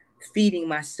of feeding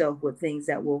myself with things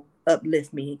that will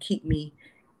uplift me and keep me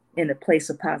in a place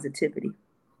of positivity.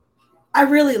 I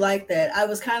really like that. I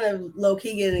was kind of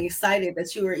low-key getting excited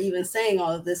that you were even saying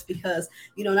all of this, because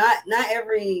not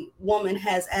every woman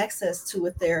has access to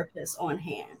a therapist on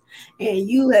hand, and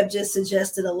you have just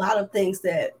suggested a lot of things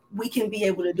that we can be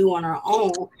able to do on our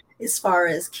own, as far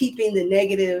as keeping the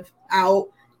negative out,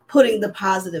 putting the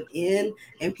positive in.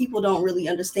 And people don't really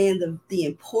understand the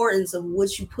importance of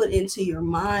what you put into your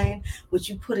mind, what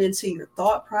you put into your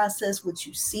thought process, what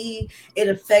you see. It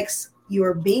affects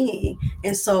your being.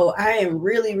 And so I am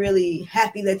really, really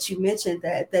happy that you mentioned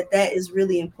that is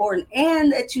really important,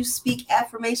 and that you speak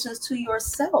affirmations to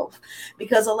yourself,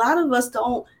 because a lot of us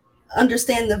don't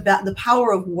understand the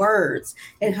power of words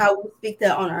and how we speak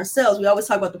that on ourselves. We always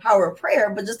talk about the power of prayer,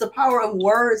 but just the power of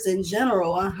words in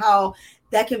general, and how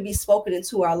that can be spoken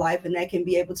into our life, and that can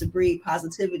be able to breed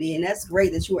positivity. And that's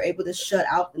great that you were able to shut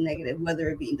out the negative, whether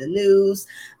it be the news,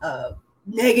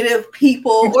 negative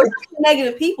people, or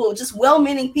negative people, just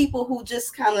well-meaning people who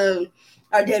just kind of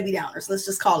are Debbie Downers. Let's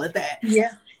just call it that.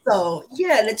 Yeah. So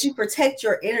yeah, that you protect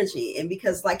your energy. And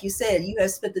because like you said, you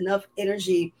have spent enough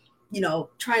energy,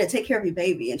 trying to take care of your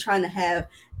baby, and trying to have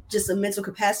just a mental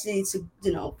capacity to,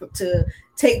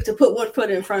 to put one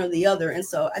foot in front of the other. And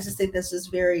so I just think that's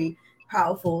just very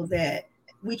powerful, that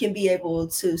we can be able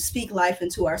to speak life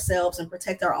into ourselves and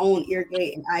protect our own ear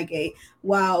gate and eye gate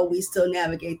while we still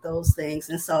navigate those things.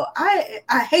 And so I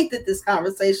hate that this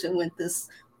conversation went this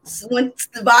went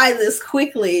by this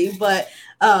quickly, but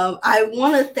I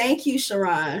want to thank you,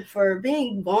 Sharon, for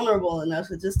being vulnerable enough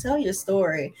to just tell your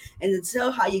story and to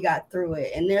tell how you got through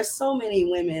it. And there's so many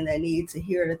women that need to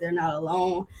hear that they're not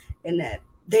alone and that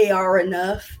they are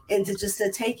enough, and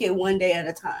to take it one day at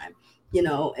a time,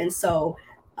 And so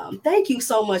thank you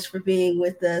so much for being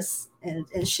with us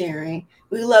and sharing.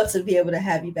 We love to be able to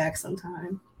have you back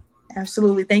sometime.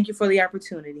 Absolutely. Thank you for the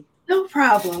opportunity. No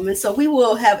problem. And so we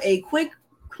will have a quick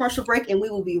commercial break, and we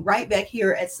will be right back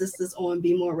here at Sistas on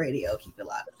Be More Radio. Keep it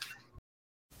locked.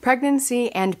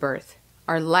 Pregnancy and birth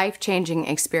are life-changing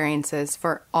experiences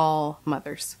for all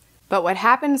mothers. But what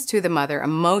happens to the mother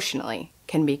emotionally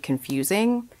can be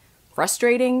confusing,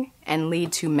 frustrating, and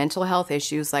lead to mental health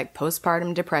issues like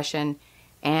postpartum depression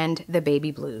and the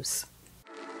baby blues.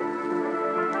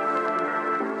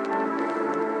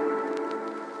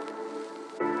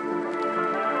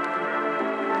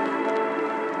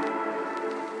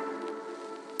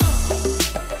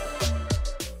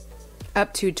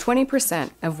 Up to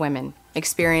 20% of women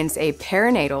experience a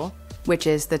perinatal, which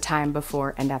is the time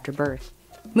before and after birth,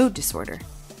 mood disorder,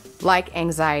 like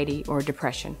anxiety or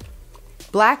depression.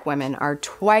 Black women are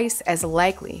twice as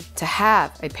likely to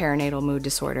have a perinatal mood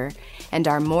disorder and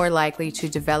are more likely to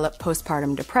develop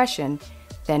postpartum depression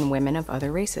than women of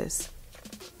other races.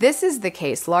 This is the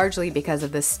case largely because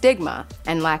of the stigma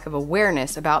and lack of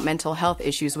awareness about mental health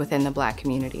issues within the Black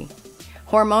community.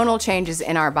 Hormonal changes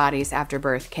in our bodies after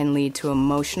birth can lead to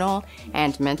emotional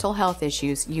and mental health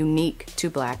issues unique to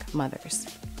Black mothers.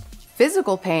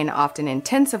 Physical pain often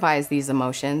intensifies these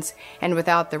emotions, and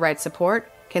without the right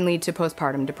support, can lead to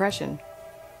postpartum depression.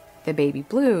 The baby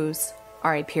blues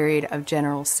are a period of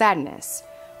general sadness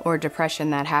or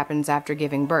depression that happens after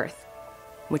giving birth,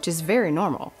 which is very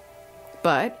normal.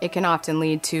 But it can often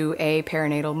lead to a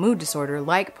perinatal mood disorder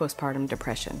like postpartum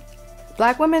depression.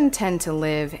 Black women tend to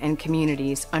live in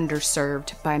communities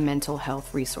underserved by mental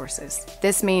health resources.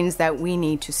 This means that we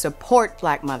need to support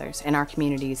Black mothers in our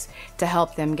communities to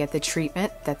help them get the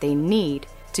treatment that they need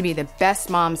to be the best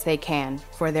moms they can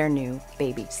for their new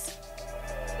babies.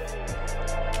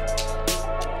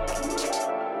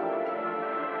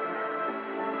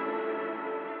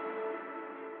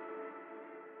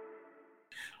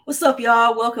 What's up,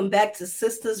 y'all? Welcome back to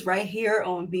Sistas right here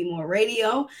on Be More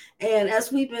Radio. And as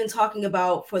we've been talking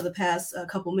about for the past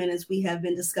couple minutes, we have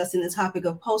been discussing the topic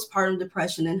of postpartum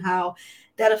depression and how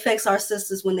that affects our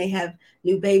sisters when they have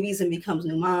new babies and becomes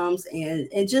new moms. And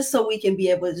just so we can be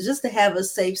able to just to have a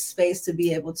safe space to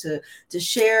be able to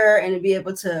share and to be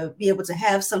able to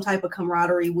have some type of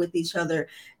camaraderie with each other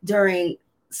during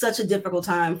such a difficult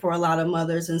time for a lot of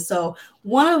mothers. And so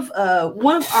one of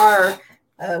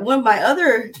my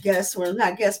other guests, or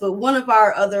not guests, but one of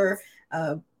our other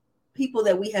people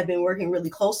that we have been working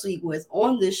really closely with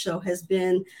on this show has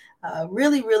been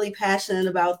really, really passionate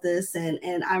about this.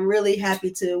 And I'm really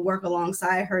happy to work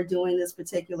alongside her doing this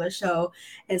particular show.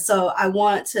 And so I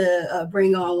want to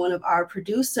bring on one of our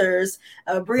producers,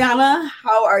 Brianna.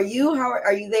 How are you?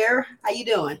 Are you there? How you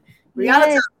doing?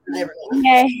 Brianna,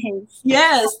 yes.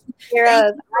 Yes.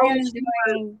 Girls, I am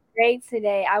doing great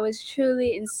today. I was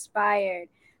truly inspired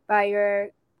by your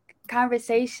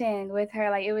conversation with her.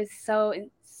 Like, it was so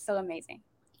amazing.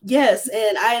 Yes,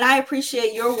 and I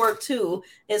appreciate your work too,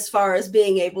 as far as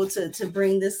being able to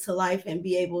bring this to life and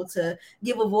be able to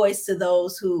give a voice to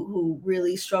those who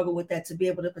really struggle with that, to be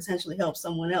able to potentially help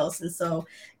someone else. And so,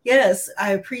 yes,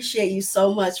 I appreciate you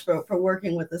so much for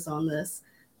working with us on this.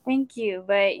 Thank you.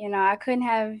 But, I couldn't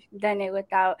have done it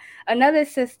without another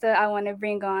sister I want to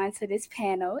bring on to this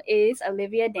panel is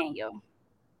Olivia Daniel.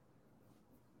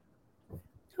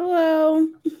 Hello.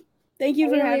 Thank you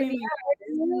for having me.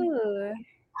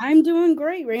 I'm doing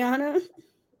great, Rihanna.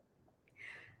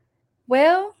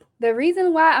 Well, the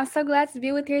reason why I'm so glad to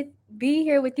be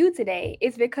here with you today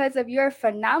is because of your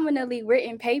phenomenally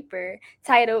written paper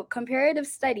titled Comparative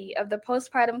Study of the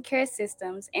Postpartum Care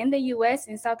Systems in the U.S.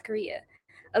 and South Korea.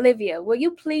 Olivia, will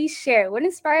you please share what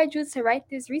inspired you to write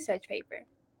this research paper?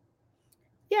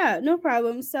 Yeah, no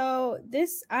problem. So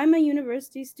I'm a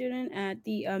university student at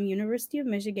the University of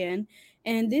Michigan,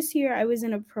 and this year I was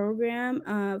in a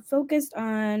program focused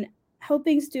on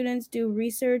helping students do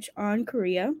research on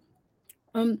Korea.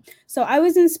 So I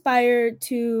was inspired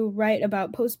to write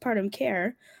about postpartum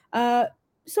care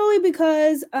solely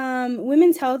because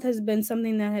women's health has been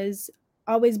something that has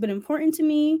always been important to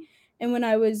me. And when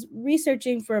I was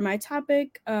researching for my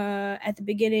topic at the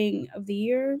beginning of the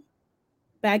year,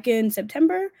 back in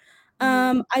September,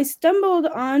 I stumbled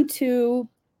onto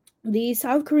the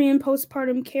South Korean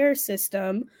postpartum care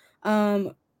system,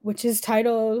 which is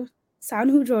titled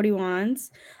Sanhujori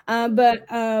wands, and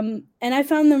I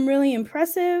found them really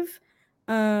impressive.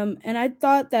 And I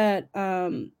thought that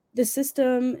the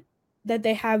system that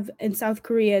they have in South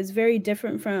Korea is very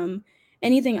different from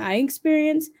anything I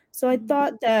experienced. So I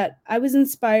thought that I was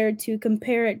inspired to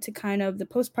compare it to kind of the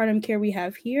postpartum care we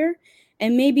have here,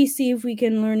 and maybe see if we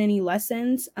can learn any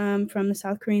lessons from the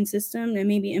South Korean system and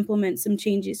maybe implement some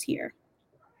changes here.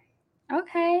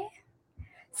 Okay.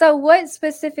 So, what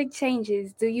specific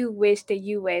changes do you wish the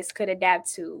U.S. could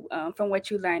adapt to from what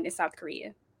you learned in South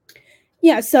Korea?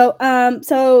 Yeah, so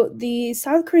the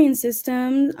South Korean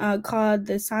system called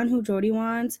the Sanhujori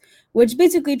wands, which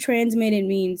basically translated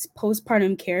means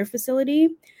postpartum care facility.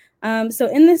 So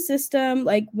in this system,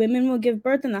 like women will give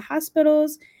birth in the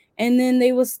hospitals, and then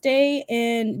they will stay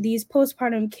in these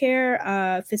postpartum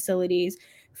care facilities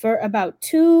for about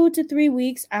 2 to 3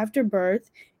 weeks after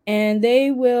birth, and they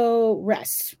will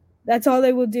rest. That's all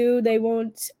they will do. They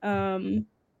won't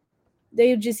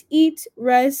they just eat,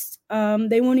 rest.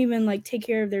 They won't even like take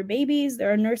care of their babies. There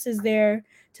are nurses there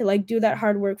to like do that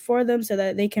hard work for them so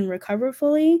that they can recover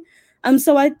fully.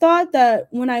 So I thought that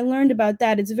when I learned about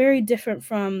that, it's very different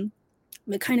from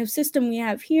the kind of system we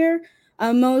have here.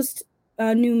 Most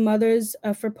new mothers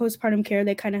for postpartum care,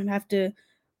 they kind of have to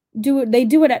do it. They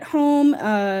do it at home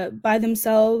by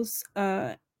themselves,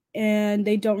 and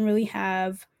they don't really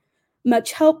have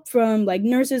much help from like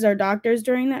nurses or doctors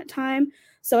during that time.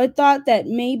 So I thought that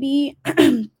maybe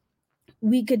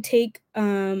we could take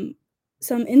some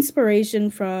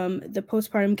inspiration from the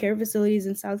postpartum care facilities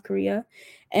in South Korea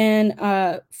and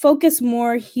focus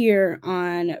more here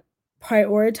on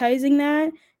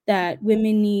prioritizing that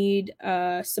women need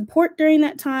support during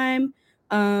that time,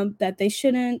 that they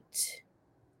shouldn't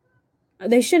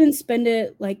spend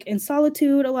it like in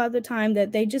solitude a lot of the time,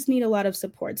 that they just need a lot of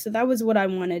support. So that was what I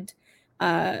wanted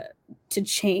to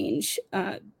change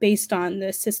based on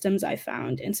the systems I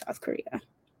found in South Korea.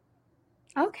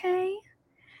 Okay.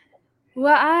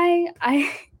 Well, I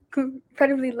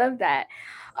incredibly love that.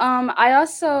 I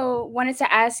also wanted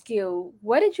to ask you,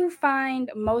 what did you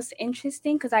find most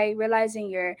interesting? Because I realized in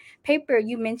your paper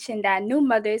you mentioned that new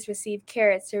mothers receive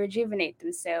care to rejuvenate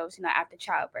themselves, after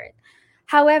childbirth.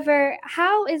 However,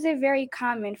 how is it very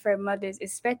common for mothers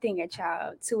expecting a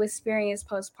child to experience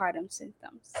postpartum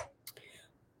symptoms?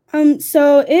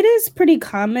 So it is pretty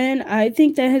common. I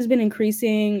think that has been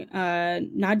increasing,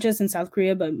 not just in South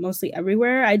Korea, but mostly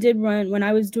everywhere. When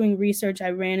I was doing research,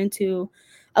 I ran into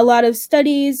a lot of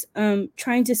studies,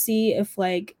 trying to see if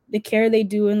like the care they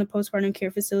do in the postpartum care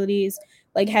facilities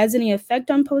like has any effect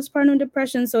on postpartum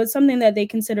depression. So it's something that they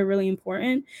consider really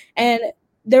important. And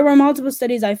there were multiple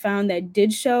studies I found that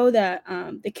did show that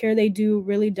the care they do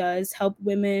really does help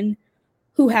women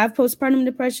who have postpartum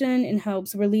depression and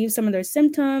helps relieve some of their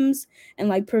symptoms and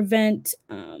like prevent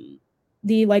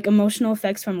the like emotional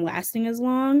effects from lasting as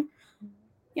long.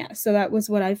 Yeah, so that was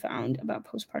what I found about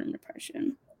postpartum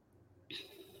depression.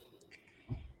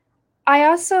 I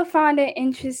also found it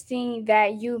interesting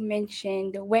that you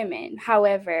mentioned women.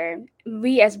 However,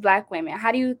 we as Black women,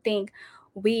 how do you think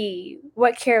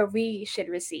what care we should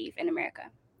receive in America?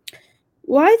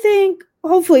 Well, I think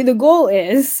hopefully the goal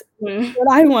is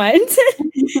what I want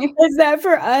is that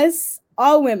for us,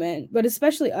 all women, but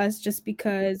especially us, just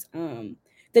because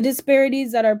the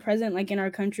disparities that are present like in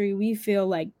our country, we feel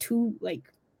like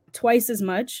twice as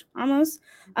much almost.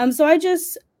 So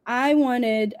I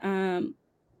wanted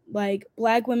like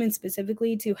Black women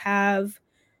specifically to have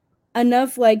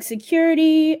enough like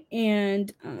security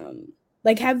and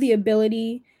like have the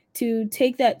ability to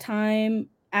take that time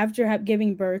after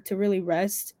giving birth to really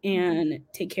rest and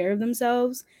take care of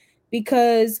themselves,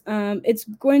 because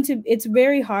it's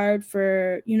very hard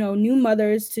for new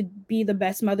mothers to be the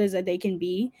best mothers that they can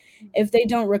be if they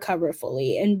don't recover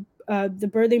fully, and the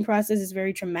birthing process is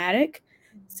very traumatic.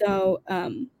 So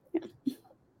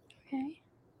Okay.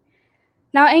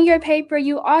 Now, in your paper,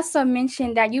 you also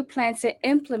mentioned that you plan to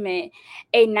implement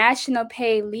a national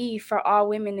paid leave for all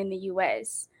women in the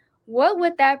U.S. What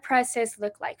would that process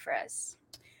look like for us?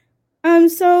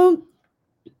 So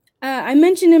I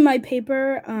mentioned in my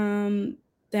paper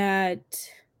that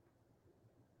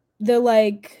the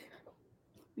like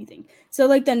let me think. So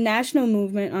like the national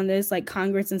movement on this, like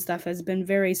Congress and stuff, has been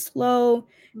very slow.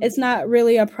 It's not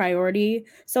really a priority.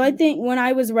 So I think when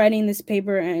I was writing this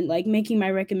paper and like making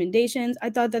my recommendations, I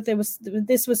thought that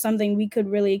this was something we could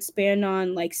really expand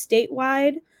on like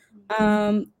statewide.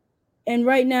 And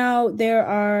right now there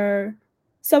are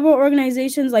several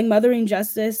organizations like Mothering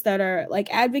Justice that are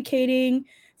like advocating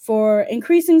for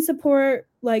increasing support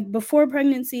like before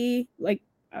pregnancy, like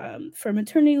for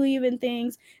maternity leave and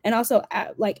things, and also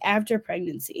like after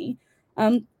pregnancy.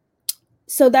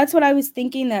 So that's what I was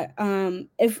thinking, that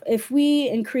if we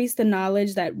increase the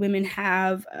knowledge that women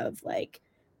have of like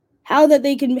how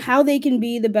they can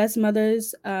be the best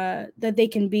mothers that they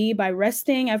can be by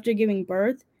resting after giving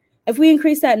birth. If we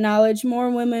increase that knowledge,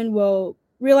 more women will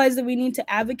realize that we need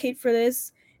to advocate for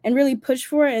this and really push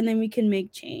for it, and then we can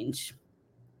make change.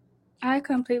 I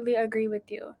completely agree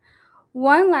with you.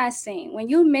 One last thing, when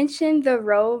you mentioned the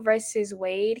Roe versus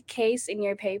Wade case in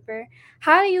your paper,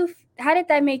 how did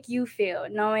that make you feel,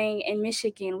 knowing in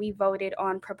Michigan we voted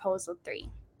on Proposal 3?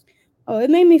 Oh, it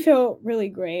made me feel really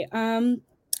great.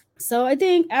 So I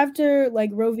think after like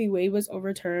Roe v. Wade was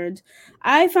overturned,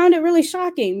 I found it really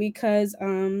shocking because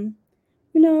you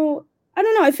know, I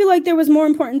don't know. I feel like there was more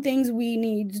important things we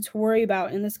need to worry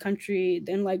about in this country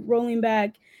than like rolling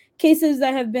back cases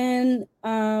that have been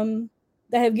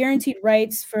that have guaranteed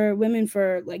rights for women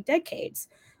for like decades.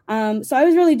 So I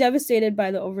was really devastated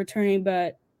by the overturning,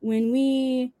 but when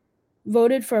we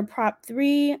voted for Prop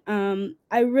 3,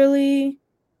 I really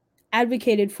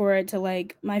advocated for it to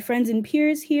like my friends and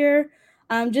peers here,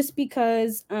 just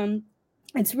because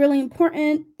it's really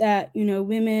important that, you know,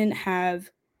 women have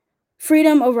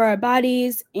freedom over our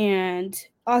bodies and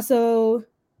also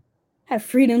have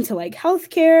freedom to like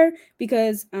healthcare,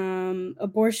 because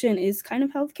abortion is kind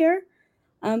of healthcare.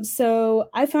 So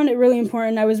I found it really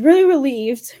important. I was really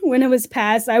relieved when it was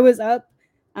passed. I was up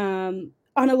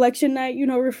on election night, you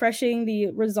know, refreshing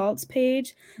the results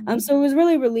page. So it was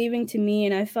really relieving to me,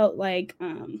 and I felt like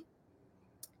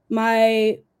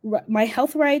my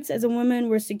health rights as a woman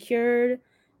were secured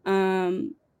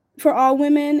for all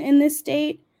women in this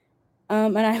state.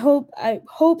 And I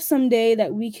hope someday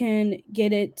that we can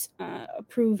get it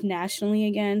approved nationally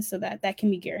again, so that that can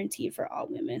be guaranteed for all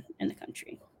women in the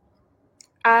country.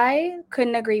 I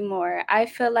couldn't agree more. I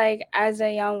feel like as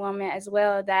a young woman as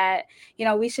well that, you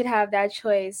know, we should have that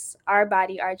choice, our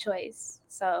body, our choice.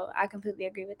 So I completely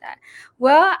agree with that.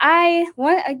 Well, I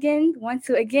want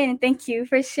to again thank you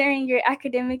for sharing your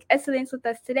academic excellence with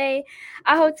us today.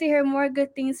 I hope to hear more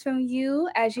good things from you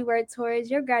as you work towards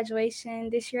your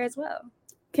graduation this year as well.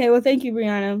 Okay, well, thank you,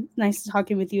 Brianna. Nice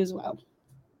talking with you as well.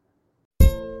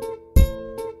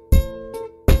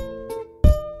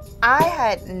 I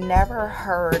had never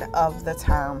heard of the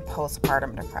term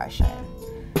postpartum depression.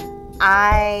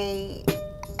 I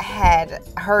had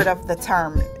heard of the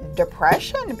term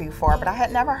depression before, but I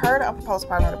had never heard of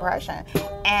postpartum depression.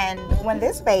 And when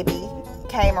this baby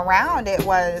came around, I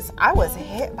was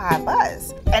hit by a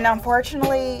bus. And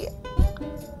unfortunately,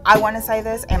 I want to say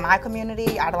this, in my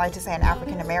community, I'd like to say in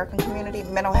African American community,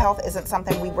 mental health isn't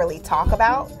something we really talk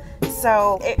about.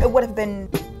 So it would have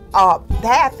been a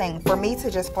bad thing for me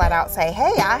to just flat out say,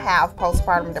 hey, I have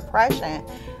postpartum depression,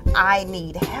 I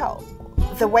need help.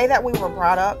 The way that we were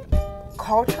brought up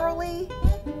culturally,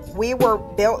 we were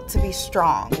built to be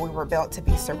strong. We were built to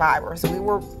be survivors. We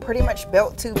were pretty much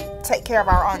built to take care of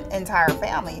our own entire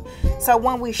family. So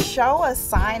when we show a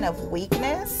sign of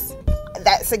weakness,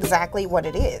 that's exactly what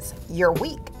it is. You're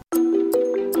weak.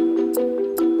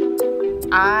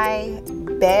 I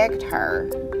begged her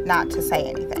not to say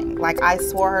anything. Like, I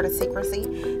swore her to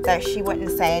secrecy, that she wouldn't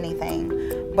say anything.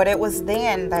 But it was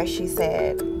then that she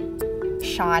said,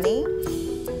 Shawnee,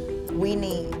 we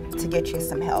need to get you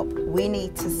some help. We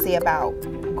need to see about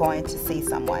going to see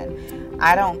someone.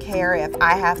 I don't care if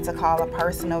I have to call a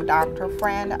personal doctor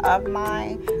friend of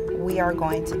mine. We are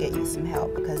going to get you some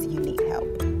help because you need help.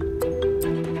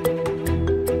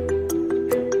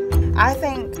 I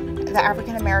think the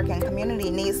African American community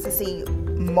needs to see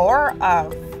more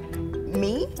of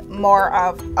me, more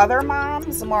of other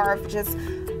moms, more of just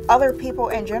other people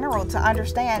in general to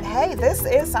understand, hey, this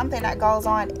is something that goes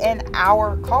on in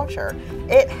our culture.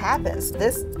 It happens.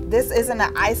 This isn't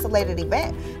an isolated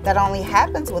event that only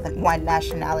happens with one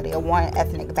nationality or one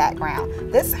ethnic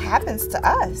background. This happens to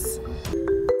us.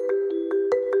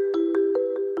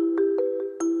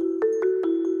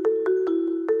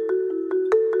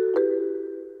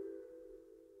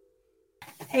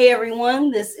 Hey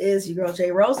everyone, this is your girl J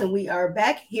Rose, and we are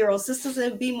back here on Sistas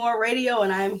and Be More Radio,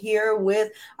 and I'm here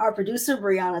with our producer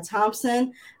Brianna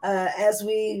Thompson. As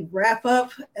we wrap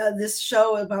up this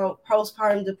show about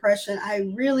postpartum depression,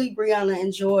 I really, Brianna,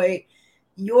 enjoyed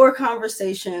your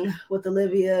conversation with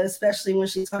Olivia, especially when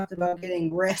she talked about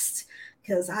getting rest.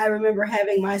 Because I remember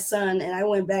having my son, and I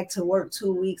went back to work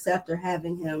 2 weeks after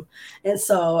having him, and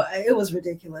so it was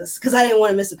ridiculous because I didn't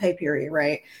want to miss a pay period,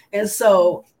 right? And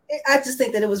so I just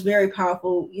think that it was very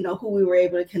powerful, you know, who we were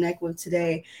able to connect with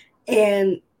today.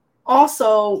 And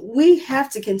also, we have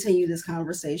to continue this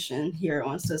conversation here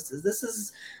on Sistas.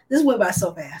 This went by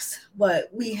so fast, but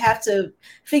we have to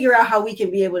figure out how we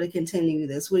can be able to continue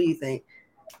this. What do you think?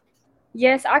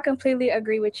 Yes, I completely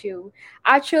agree with you.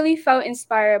 I truly felt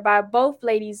inspired by both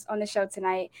ladies on the show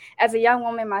tonight. As a young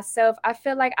woman myself, I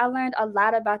feel like I learned a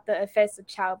lot about the effects of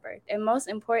childbirth and most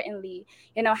importantly,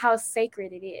 how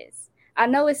sacred it is. I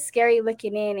know it's scary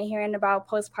looking in and hearing about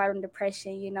postpartum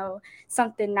depression,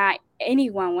 something not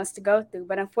anyone wants to go through,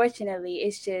 but unfortunately,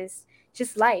 it's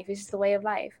just life. It's just a way of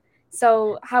life.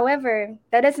 So, however,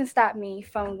 that doesn't stop me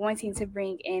from wanting to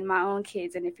bring in my own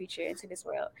kids in the future into this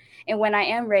world. And when I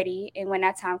am ready and when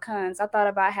that time comes, I thought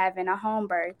about having a home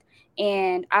birth.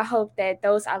 And I hope that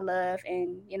those I love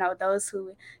and, those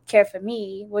who care for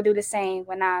me will do the same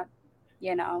when I,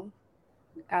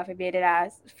 God forbid that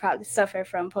I probably suffer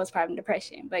from postpartum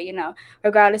depression. But,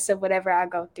 regardless of whatever I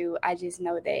go through, I just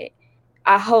know that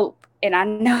I hope and I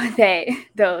know that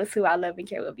those who I love and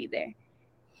care will be there.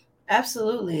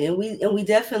 Absolutely. And we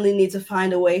definitely need to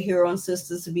find a way here on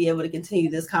Sistas to be able to continue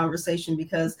this conversation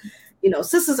because,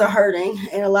 sisters are hurting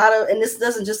and this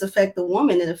doesn't just affect the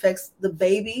woman, it affects the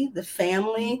baby, the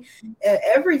family,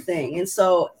 everything. And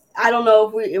so I don't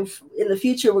know if in the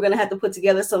future we're going to have to put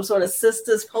together some sort of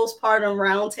Sistas postpartum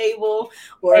roundtable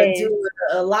or do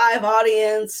a live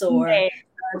audience or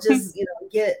just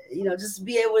just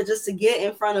be able to get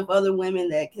in front of other women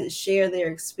that can share their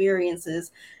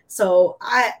experiences. So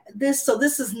this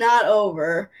is not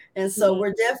over, and so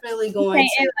we're definitely going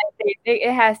to.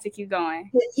 It has to keep going.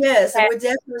 Yes, and we're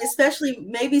definitely, especially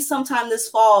maybe sometime this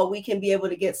fall, we can be able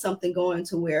to get something going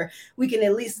to where we can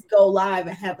at least go live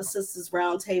and have a sisters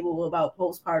roundtable about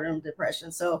postpartum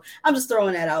depression. So I'm just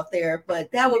throwing that out there, but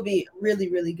that would be really,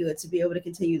 really good to be able to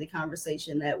continue the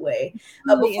conversation that way.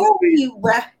 Before we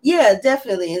wrap,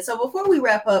 definitely. And so before we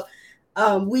wrap up.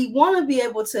 We want to be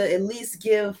able to at least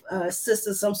give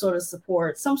sisters some sort of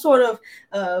support, some sort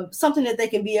of something that they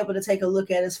can be able to take a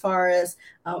look at as far as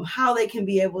how they can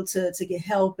be able to get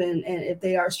help and if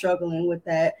they are struggling with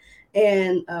that.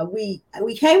 And we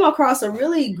came across a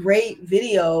really great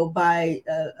video by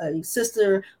a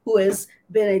sister who has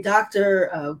been a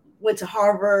doctor, went to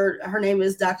Harvard. Her name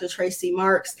is Dr. Tracy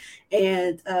Marks.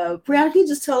 And Brianna, can you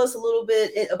just tell us a little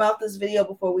bit about this video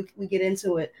before we get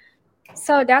into it?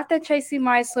 So Dr. Tracy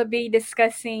Marks will be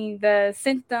discussing the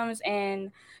symptoms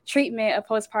and treatment of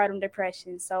postpartum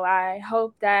depression. So I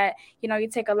hope that, you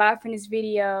take a lot from this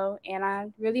video, and I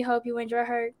really hope you enjoy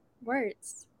her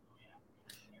words.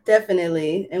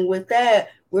 Definitely. And with that,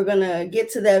 we're going to get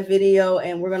to that video,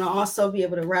 and we're going to also be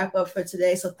able to wrap up for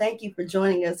today. So thank you for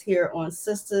joining us here on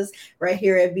Sistas, right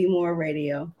here at Be More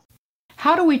Radio.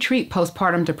 How do we treat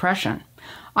postpartum depression?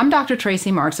 I'm Dr.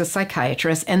 Tracy Marks, a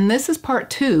psychiatrist, and this is part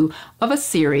 2 of a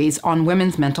series on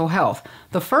women's mental health.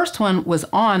 The first one was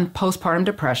on postpartum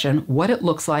depression, what it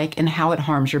looks like, and how it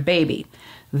harms your baby.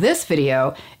 This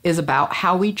video is about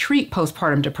how we treat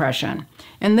postpartum depression,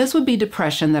 and this would be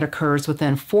depression that occurs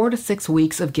within 4 to 6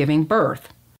 weeks of giving birth.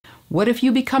 What if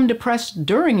you become depressed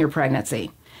during your pregnancy?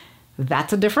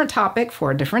 That's a different topic for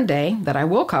a different day that I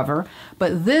will cover,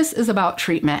 but this is about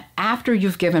treatment after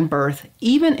you've given birth,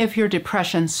 even if your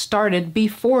depression started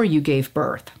before you gave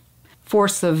birth. For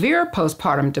severe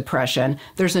postpartum depression,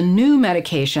 there's a new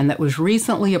medication that was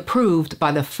recently approved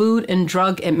by the Food and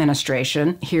Drug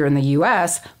Administration here in the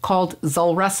U.S. called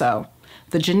Zulresso.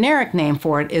 The generic name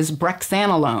for it is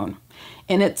brexanolone.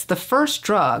 And it's the first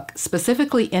drug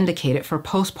specifically indicated for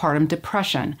postpartum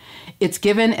depression. It's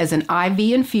given as an IV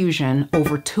infusion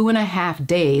over 2.5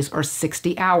 days or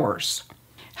 60 hours.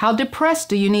 How depressed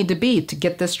do you need to be to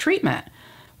get this treatment?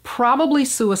 Probably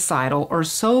suicidal or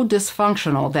so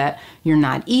dysfunctional that you're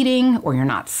not eating or you're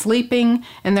not sleeping,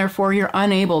 and therefore you're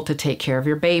unable to take care of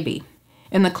your baby.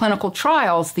 In the clinical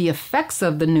trials, the effects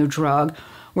of the new drug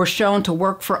were shown to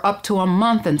work for up to a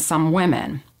month in some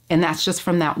women. And that's just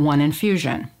from that one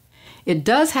infusion. It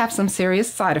does have some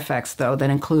serious side effects, though, that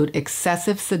include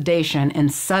excessive sedation and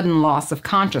sudden loss of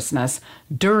consciousness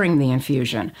during the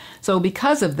infusion. So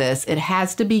because of this, it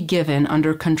has to be given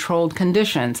under controlled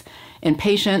conditions, and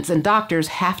patients and doctors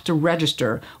have to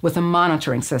register with a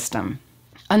monitoring system.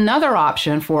 Another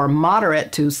option for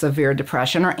moderate to severe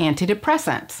depression are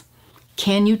antidepressants.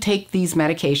 Can you take these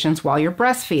medications while you're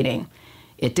breastfeeding?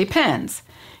 It depends.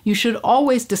 You should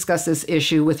always discuss this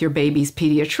issue with your baby's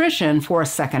pediatrician for a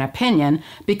second opinion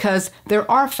because there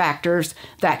are factors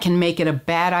that can make it a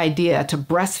bad idea to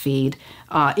breastfeed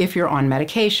if you're on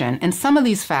medication. And some of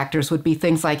these factors would be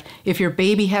things like if your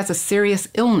baby has a serious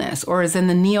illness or is in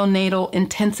the neonatal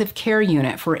intensive care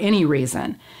unit for any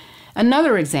reason.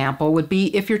 Another example would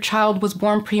be if your child was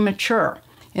born premature.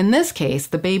 In this case,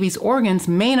 the baby's organs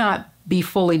may not be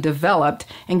fully developed,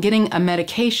 and getting a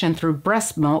medication through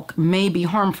breast milk may be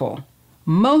harmful.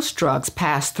 Most drugs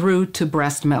pass through to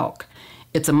breast milk,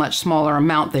 It's a much smaller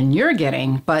amount than you're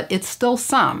getting, but it's still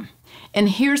some. And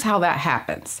here's how that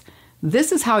happens.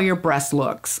 This is how your breast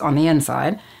looks on the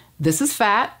inside. This is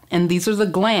fat, and these are the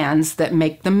glands that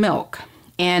make the milk.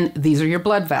 And these are your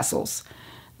blood vessels.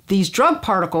 These drug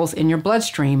particles in your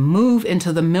bloodstream move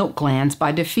into the milk glands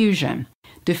by diffusion.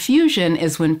 Diffusion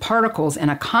is when particles in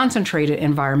a concentrated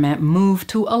environment move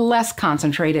to a less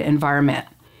concentrated environment.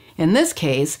 In this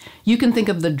case, you can think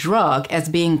of the drug as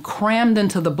being crammed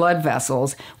into the blood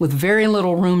vessels with very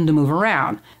little room to move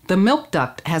around. The milk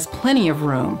duct has plenty of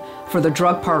room for the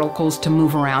drug particles to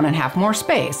move around and have more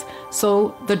space.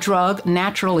 So the drug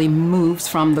naturally moves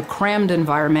from the crammed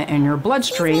environment in your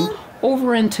bloodstream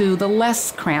over into the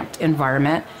less cramped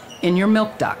environment in your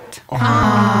milk duct.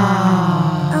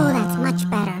 Oh, that's much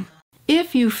better.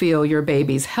 If you feel your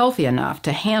baby's healthy enough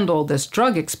to handle this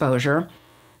drug exposure,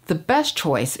 the best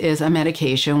choice is a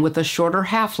medication with a shorter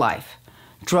half-life.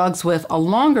 Drugs with a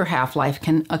longer half-life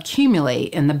can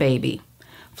accumulate in the baby.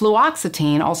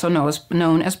 Fluoxetine, also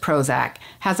known as Prozac,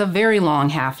 has a very long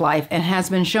half-life and has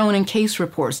been shown in case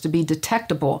reports to be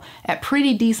detectable at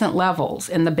pretty decent levels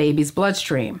in the baby's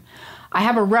bloodstream. I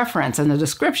have a reference in the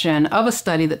description of a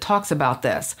study that talks about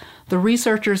this. The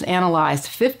researchers analyzed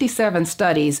 57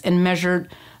 studies and measured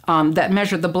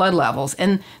the blood levels,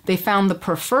 and they found the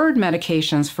preferred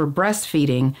medications for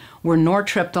breastfeeding were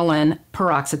nortriptyline,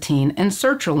 paroxetine, and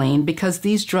sertraline because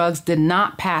these drugs did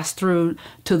not pass through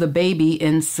to the baby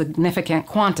in significant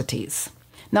quantities.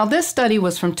 Now, this study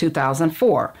was from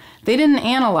 2004. They didn't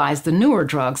analyze the newer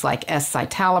drugs like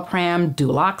escitalopram,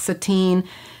 duloxetine,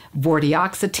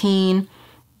 vortioxetine,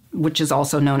 which is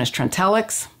also known as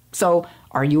Trintellix. So,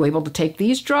 are you able to take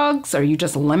these drugs? Are you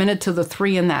just limited to the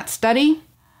 3 in that study?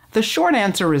 The short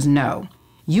answer is no.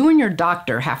 You and your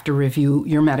doctor have to review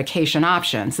your medication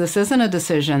options. This isn't a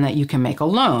decision that you can make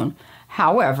alone.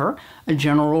 However, a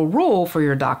general rule for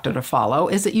your doctor to follow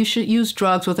is that you should use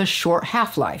drugs with a short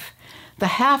half-life. The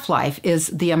half-life is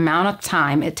the amount of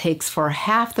time it takes for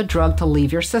half the drug to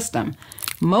leave your system.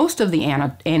 Most of the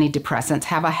antidepressants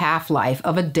have a half-life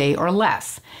of a day or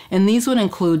less, and these would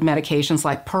include medications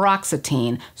like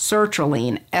paroxetine,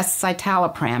 sertraline,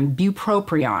 escitalopram,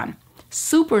 bupropion.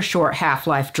 Super short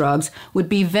half-life drugs would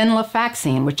be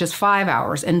venlafaxine, which is 5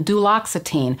 hours, and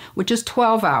duloxetine, which is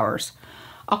 12 hours.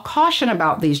 A caution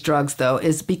about these drugs, though,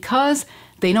 is because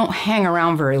they don't hang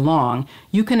around very long,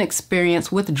 you can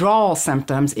experience withdrawal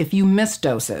symptoms if you miss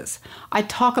doses. I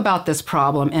talk about this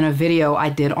problem in a video I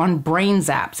did on brain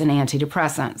zaps and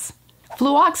antidepressants.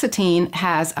 Fluoxetine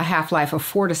has a half-life of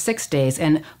 4 to 6 days,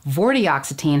 and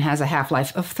vortioxetine has a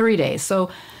half-life of 3 days. So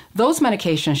those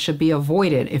medications should be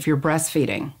avoided if you're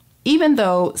breastfeeding. Even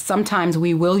though sometimes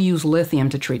we will use lithium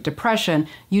to treat depression,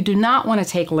 you do not want to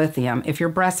take lithium if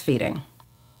you're breastfeeding.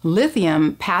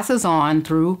 Lithium passes on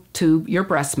through to your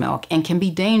breast milk and can be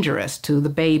dangerous to the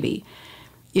baby.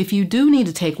 If you do need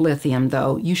to take lithium,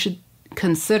 though, you should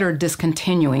consider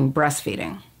discontinuing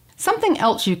breastfeeding. Something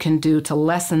else you can do to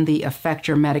lessen the effect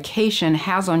your medication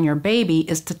has on your baby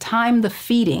is to time the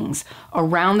feedings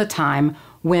around the time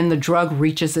when the drug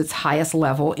reaches its highest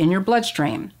level in your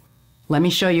bloodstream. Let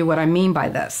me show you what I mean by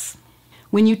this.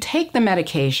 When you take the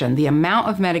medication, the amount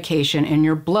of medication in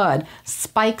your blood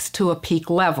spikes to a peak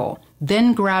level,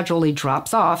 then gradually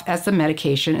drops off as the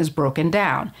medication is broken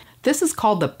down. This is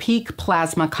called the peak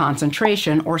plasma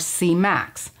concentration, or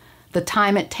Cmax. The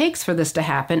time it takes for this to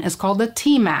happen is called the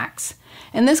Tmax,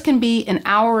 and this can be an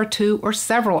hour or 2 or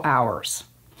several hours.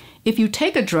 If you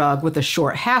take a drug with a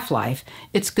short half-life,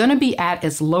 it's going to be at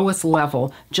its lowest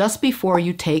level just before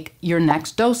you take your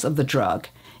next dose of the drug.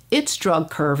 Its drug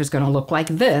curve is going to look like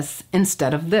this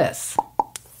instead of this.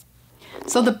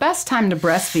 So the best time to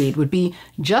breastfeed would be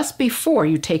just before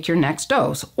you take your next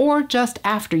dose or just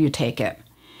after you take it.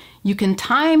 You can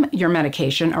time your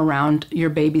medication around your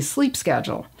baby's sleep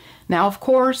schedule. Now, of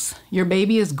course, your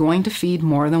baby is going to feed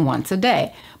more than once a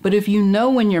day, but if you know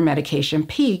when your medication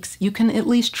peaks, you can at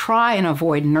least try and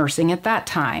avoid nursing at that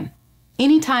time.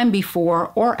 Any time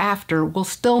before or after will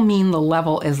still mean the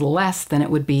level is less than it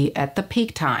would be at the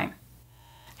peak time.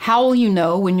 How will you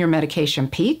know when your medication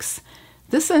peaks?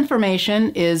 This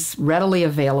information is readily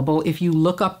available if you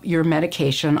look up your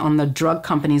medication on the drug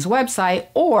company's website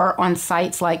or on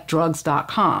sites like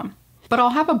drugs.com. But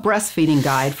I'll have a breastfeeding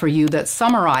guide for you that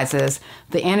summarizes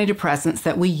the antidepressants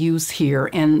that we use here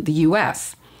in the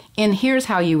U.S. And here's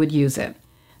how you would use it.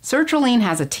 Sertraline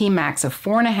has a Tmax of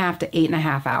 4.5 to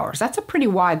 8.5 hours. That's a pretty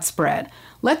wide spread.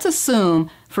 Let's assume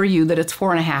for you that it's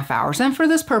 4.5 hours. And for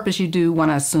this purpose, you do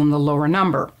want to assume the lower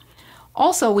number.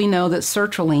 Also, we know that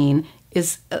sertraline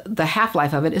is the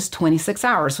half-life of it is 26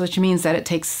 hours, which means that it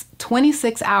takes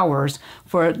 26 hours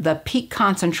for the peak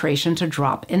concentration to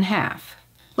drop in half.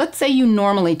 Let's say you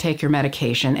normally take your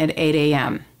medication at 8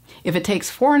 a.m. If it takes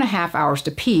 4.5 hours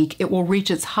to peak, it will reach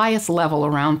its highest level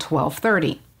around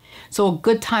 12:30. So a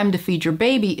good time to feed your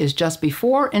baby is just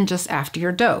before and just after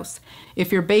your dose.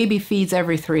 If your baby feeds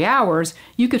every 3 hours,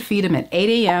 you could feed him at 8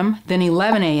 a.m., then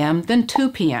 11 a.m., then 2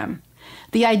 p.m.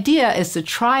 The idea is to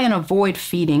try and avoid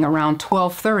feeding around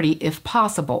 12:30 if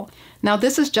possible. Now,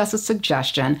 this is just a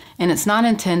suggestion, and it's not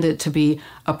intended to be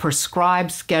a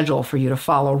prescribed schedule for you to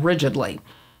follow rigidly.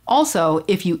 Also,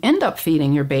 if you end up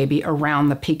feeding your baby around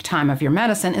the peak time of your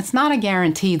medicine, it's not a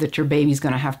guarantee that your baby's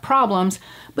going to have problems,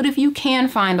 but if you can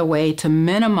find a way to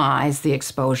minimize the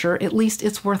exposure, at least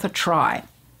it's worth a try.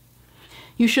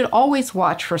 You should always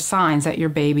watch for signs that your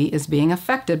baby is being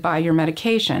affected by your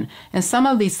medication, and some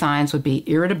of these signs would be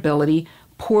irritability,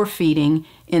 poor feeding,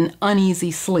 and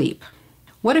uneasy sleep.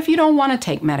 What if you don't want to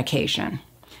take medication?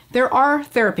 There are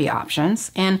therapy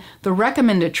options, and the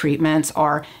recommended treatments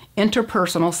are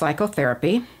interpersonal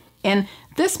psychotherapy, and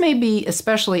this may be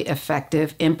especially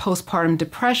effective in postpartum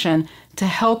depression to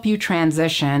help you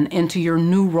transition into your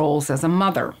new roles as a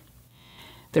mother.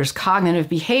 There's cognitive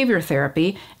behavior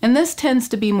therapy, and this tends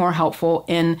to be more helpful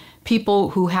in people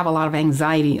who have a lot of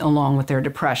anxiety along with their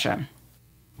depression.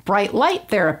 Bright light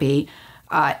therapy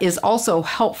is also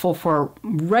helpful for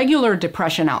regular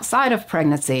depression outside of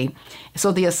pregnancy,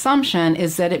 so the assumption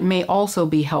is that it may also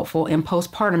be helpful in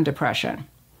postpartum depression.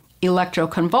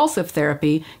 Electroconvulsive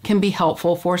therapy can be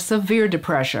helpful for severe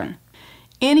depression.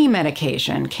 Any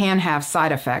medication can have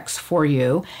side effects for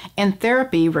you, and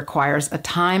therapy requires a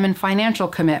time and financial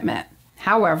commitment.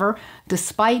 However,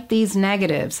 despite these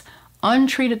negatives,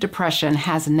 untreated depression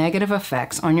has negative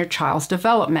effects on your child's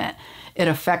development. It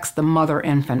affects the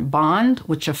mother-infant bond,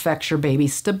 which affects your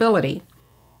baby's stability.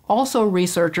 Also,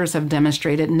 researchers have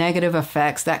demonstrated negative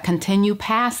effects that continue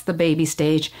past the baby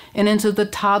stage and into the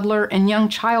toddler and young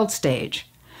child stage.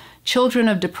 Children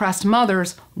of depressed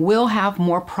mothers will have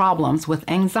more problems with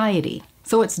anxiety.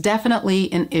 So it's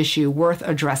definitely an issue worth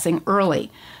addressing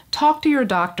early. Talk to your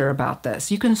doctor about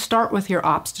this. You can start with your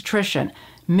obstetrician.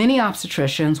 Many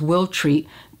obstetricians will treat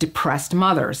depressed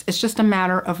mothers. It's just a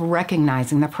matter of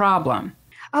recognizing the problem.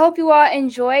 I hope you all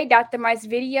enjoyed Dr. Mart's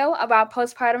video about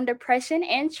postpartum depression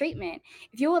and treatment.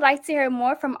 If you would like to hear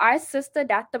more from our sister,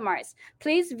 Dr. Martz,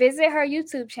 please visit her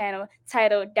YouTube channel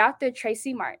titled Dr.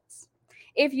 Tracy Martz.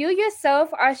 If you yourself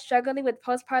are struggling with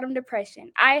postpartum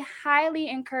depression, I highly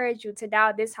encourage you to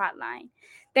dial this hotline.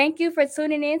 Thank you for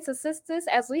tuning in to Sistas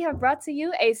as we have brought to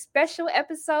you a special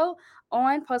episode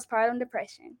on postpartum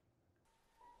depression.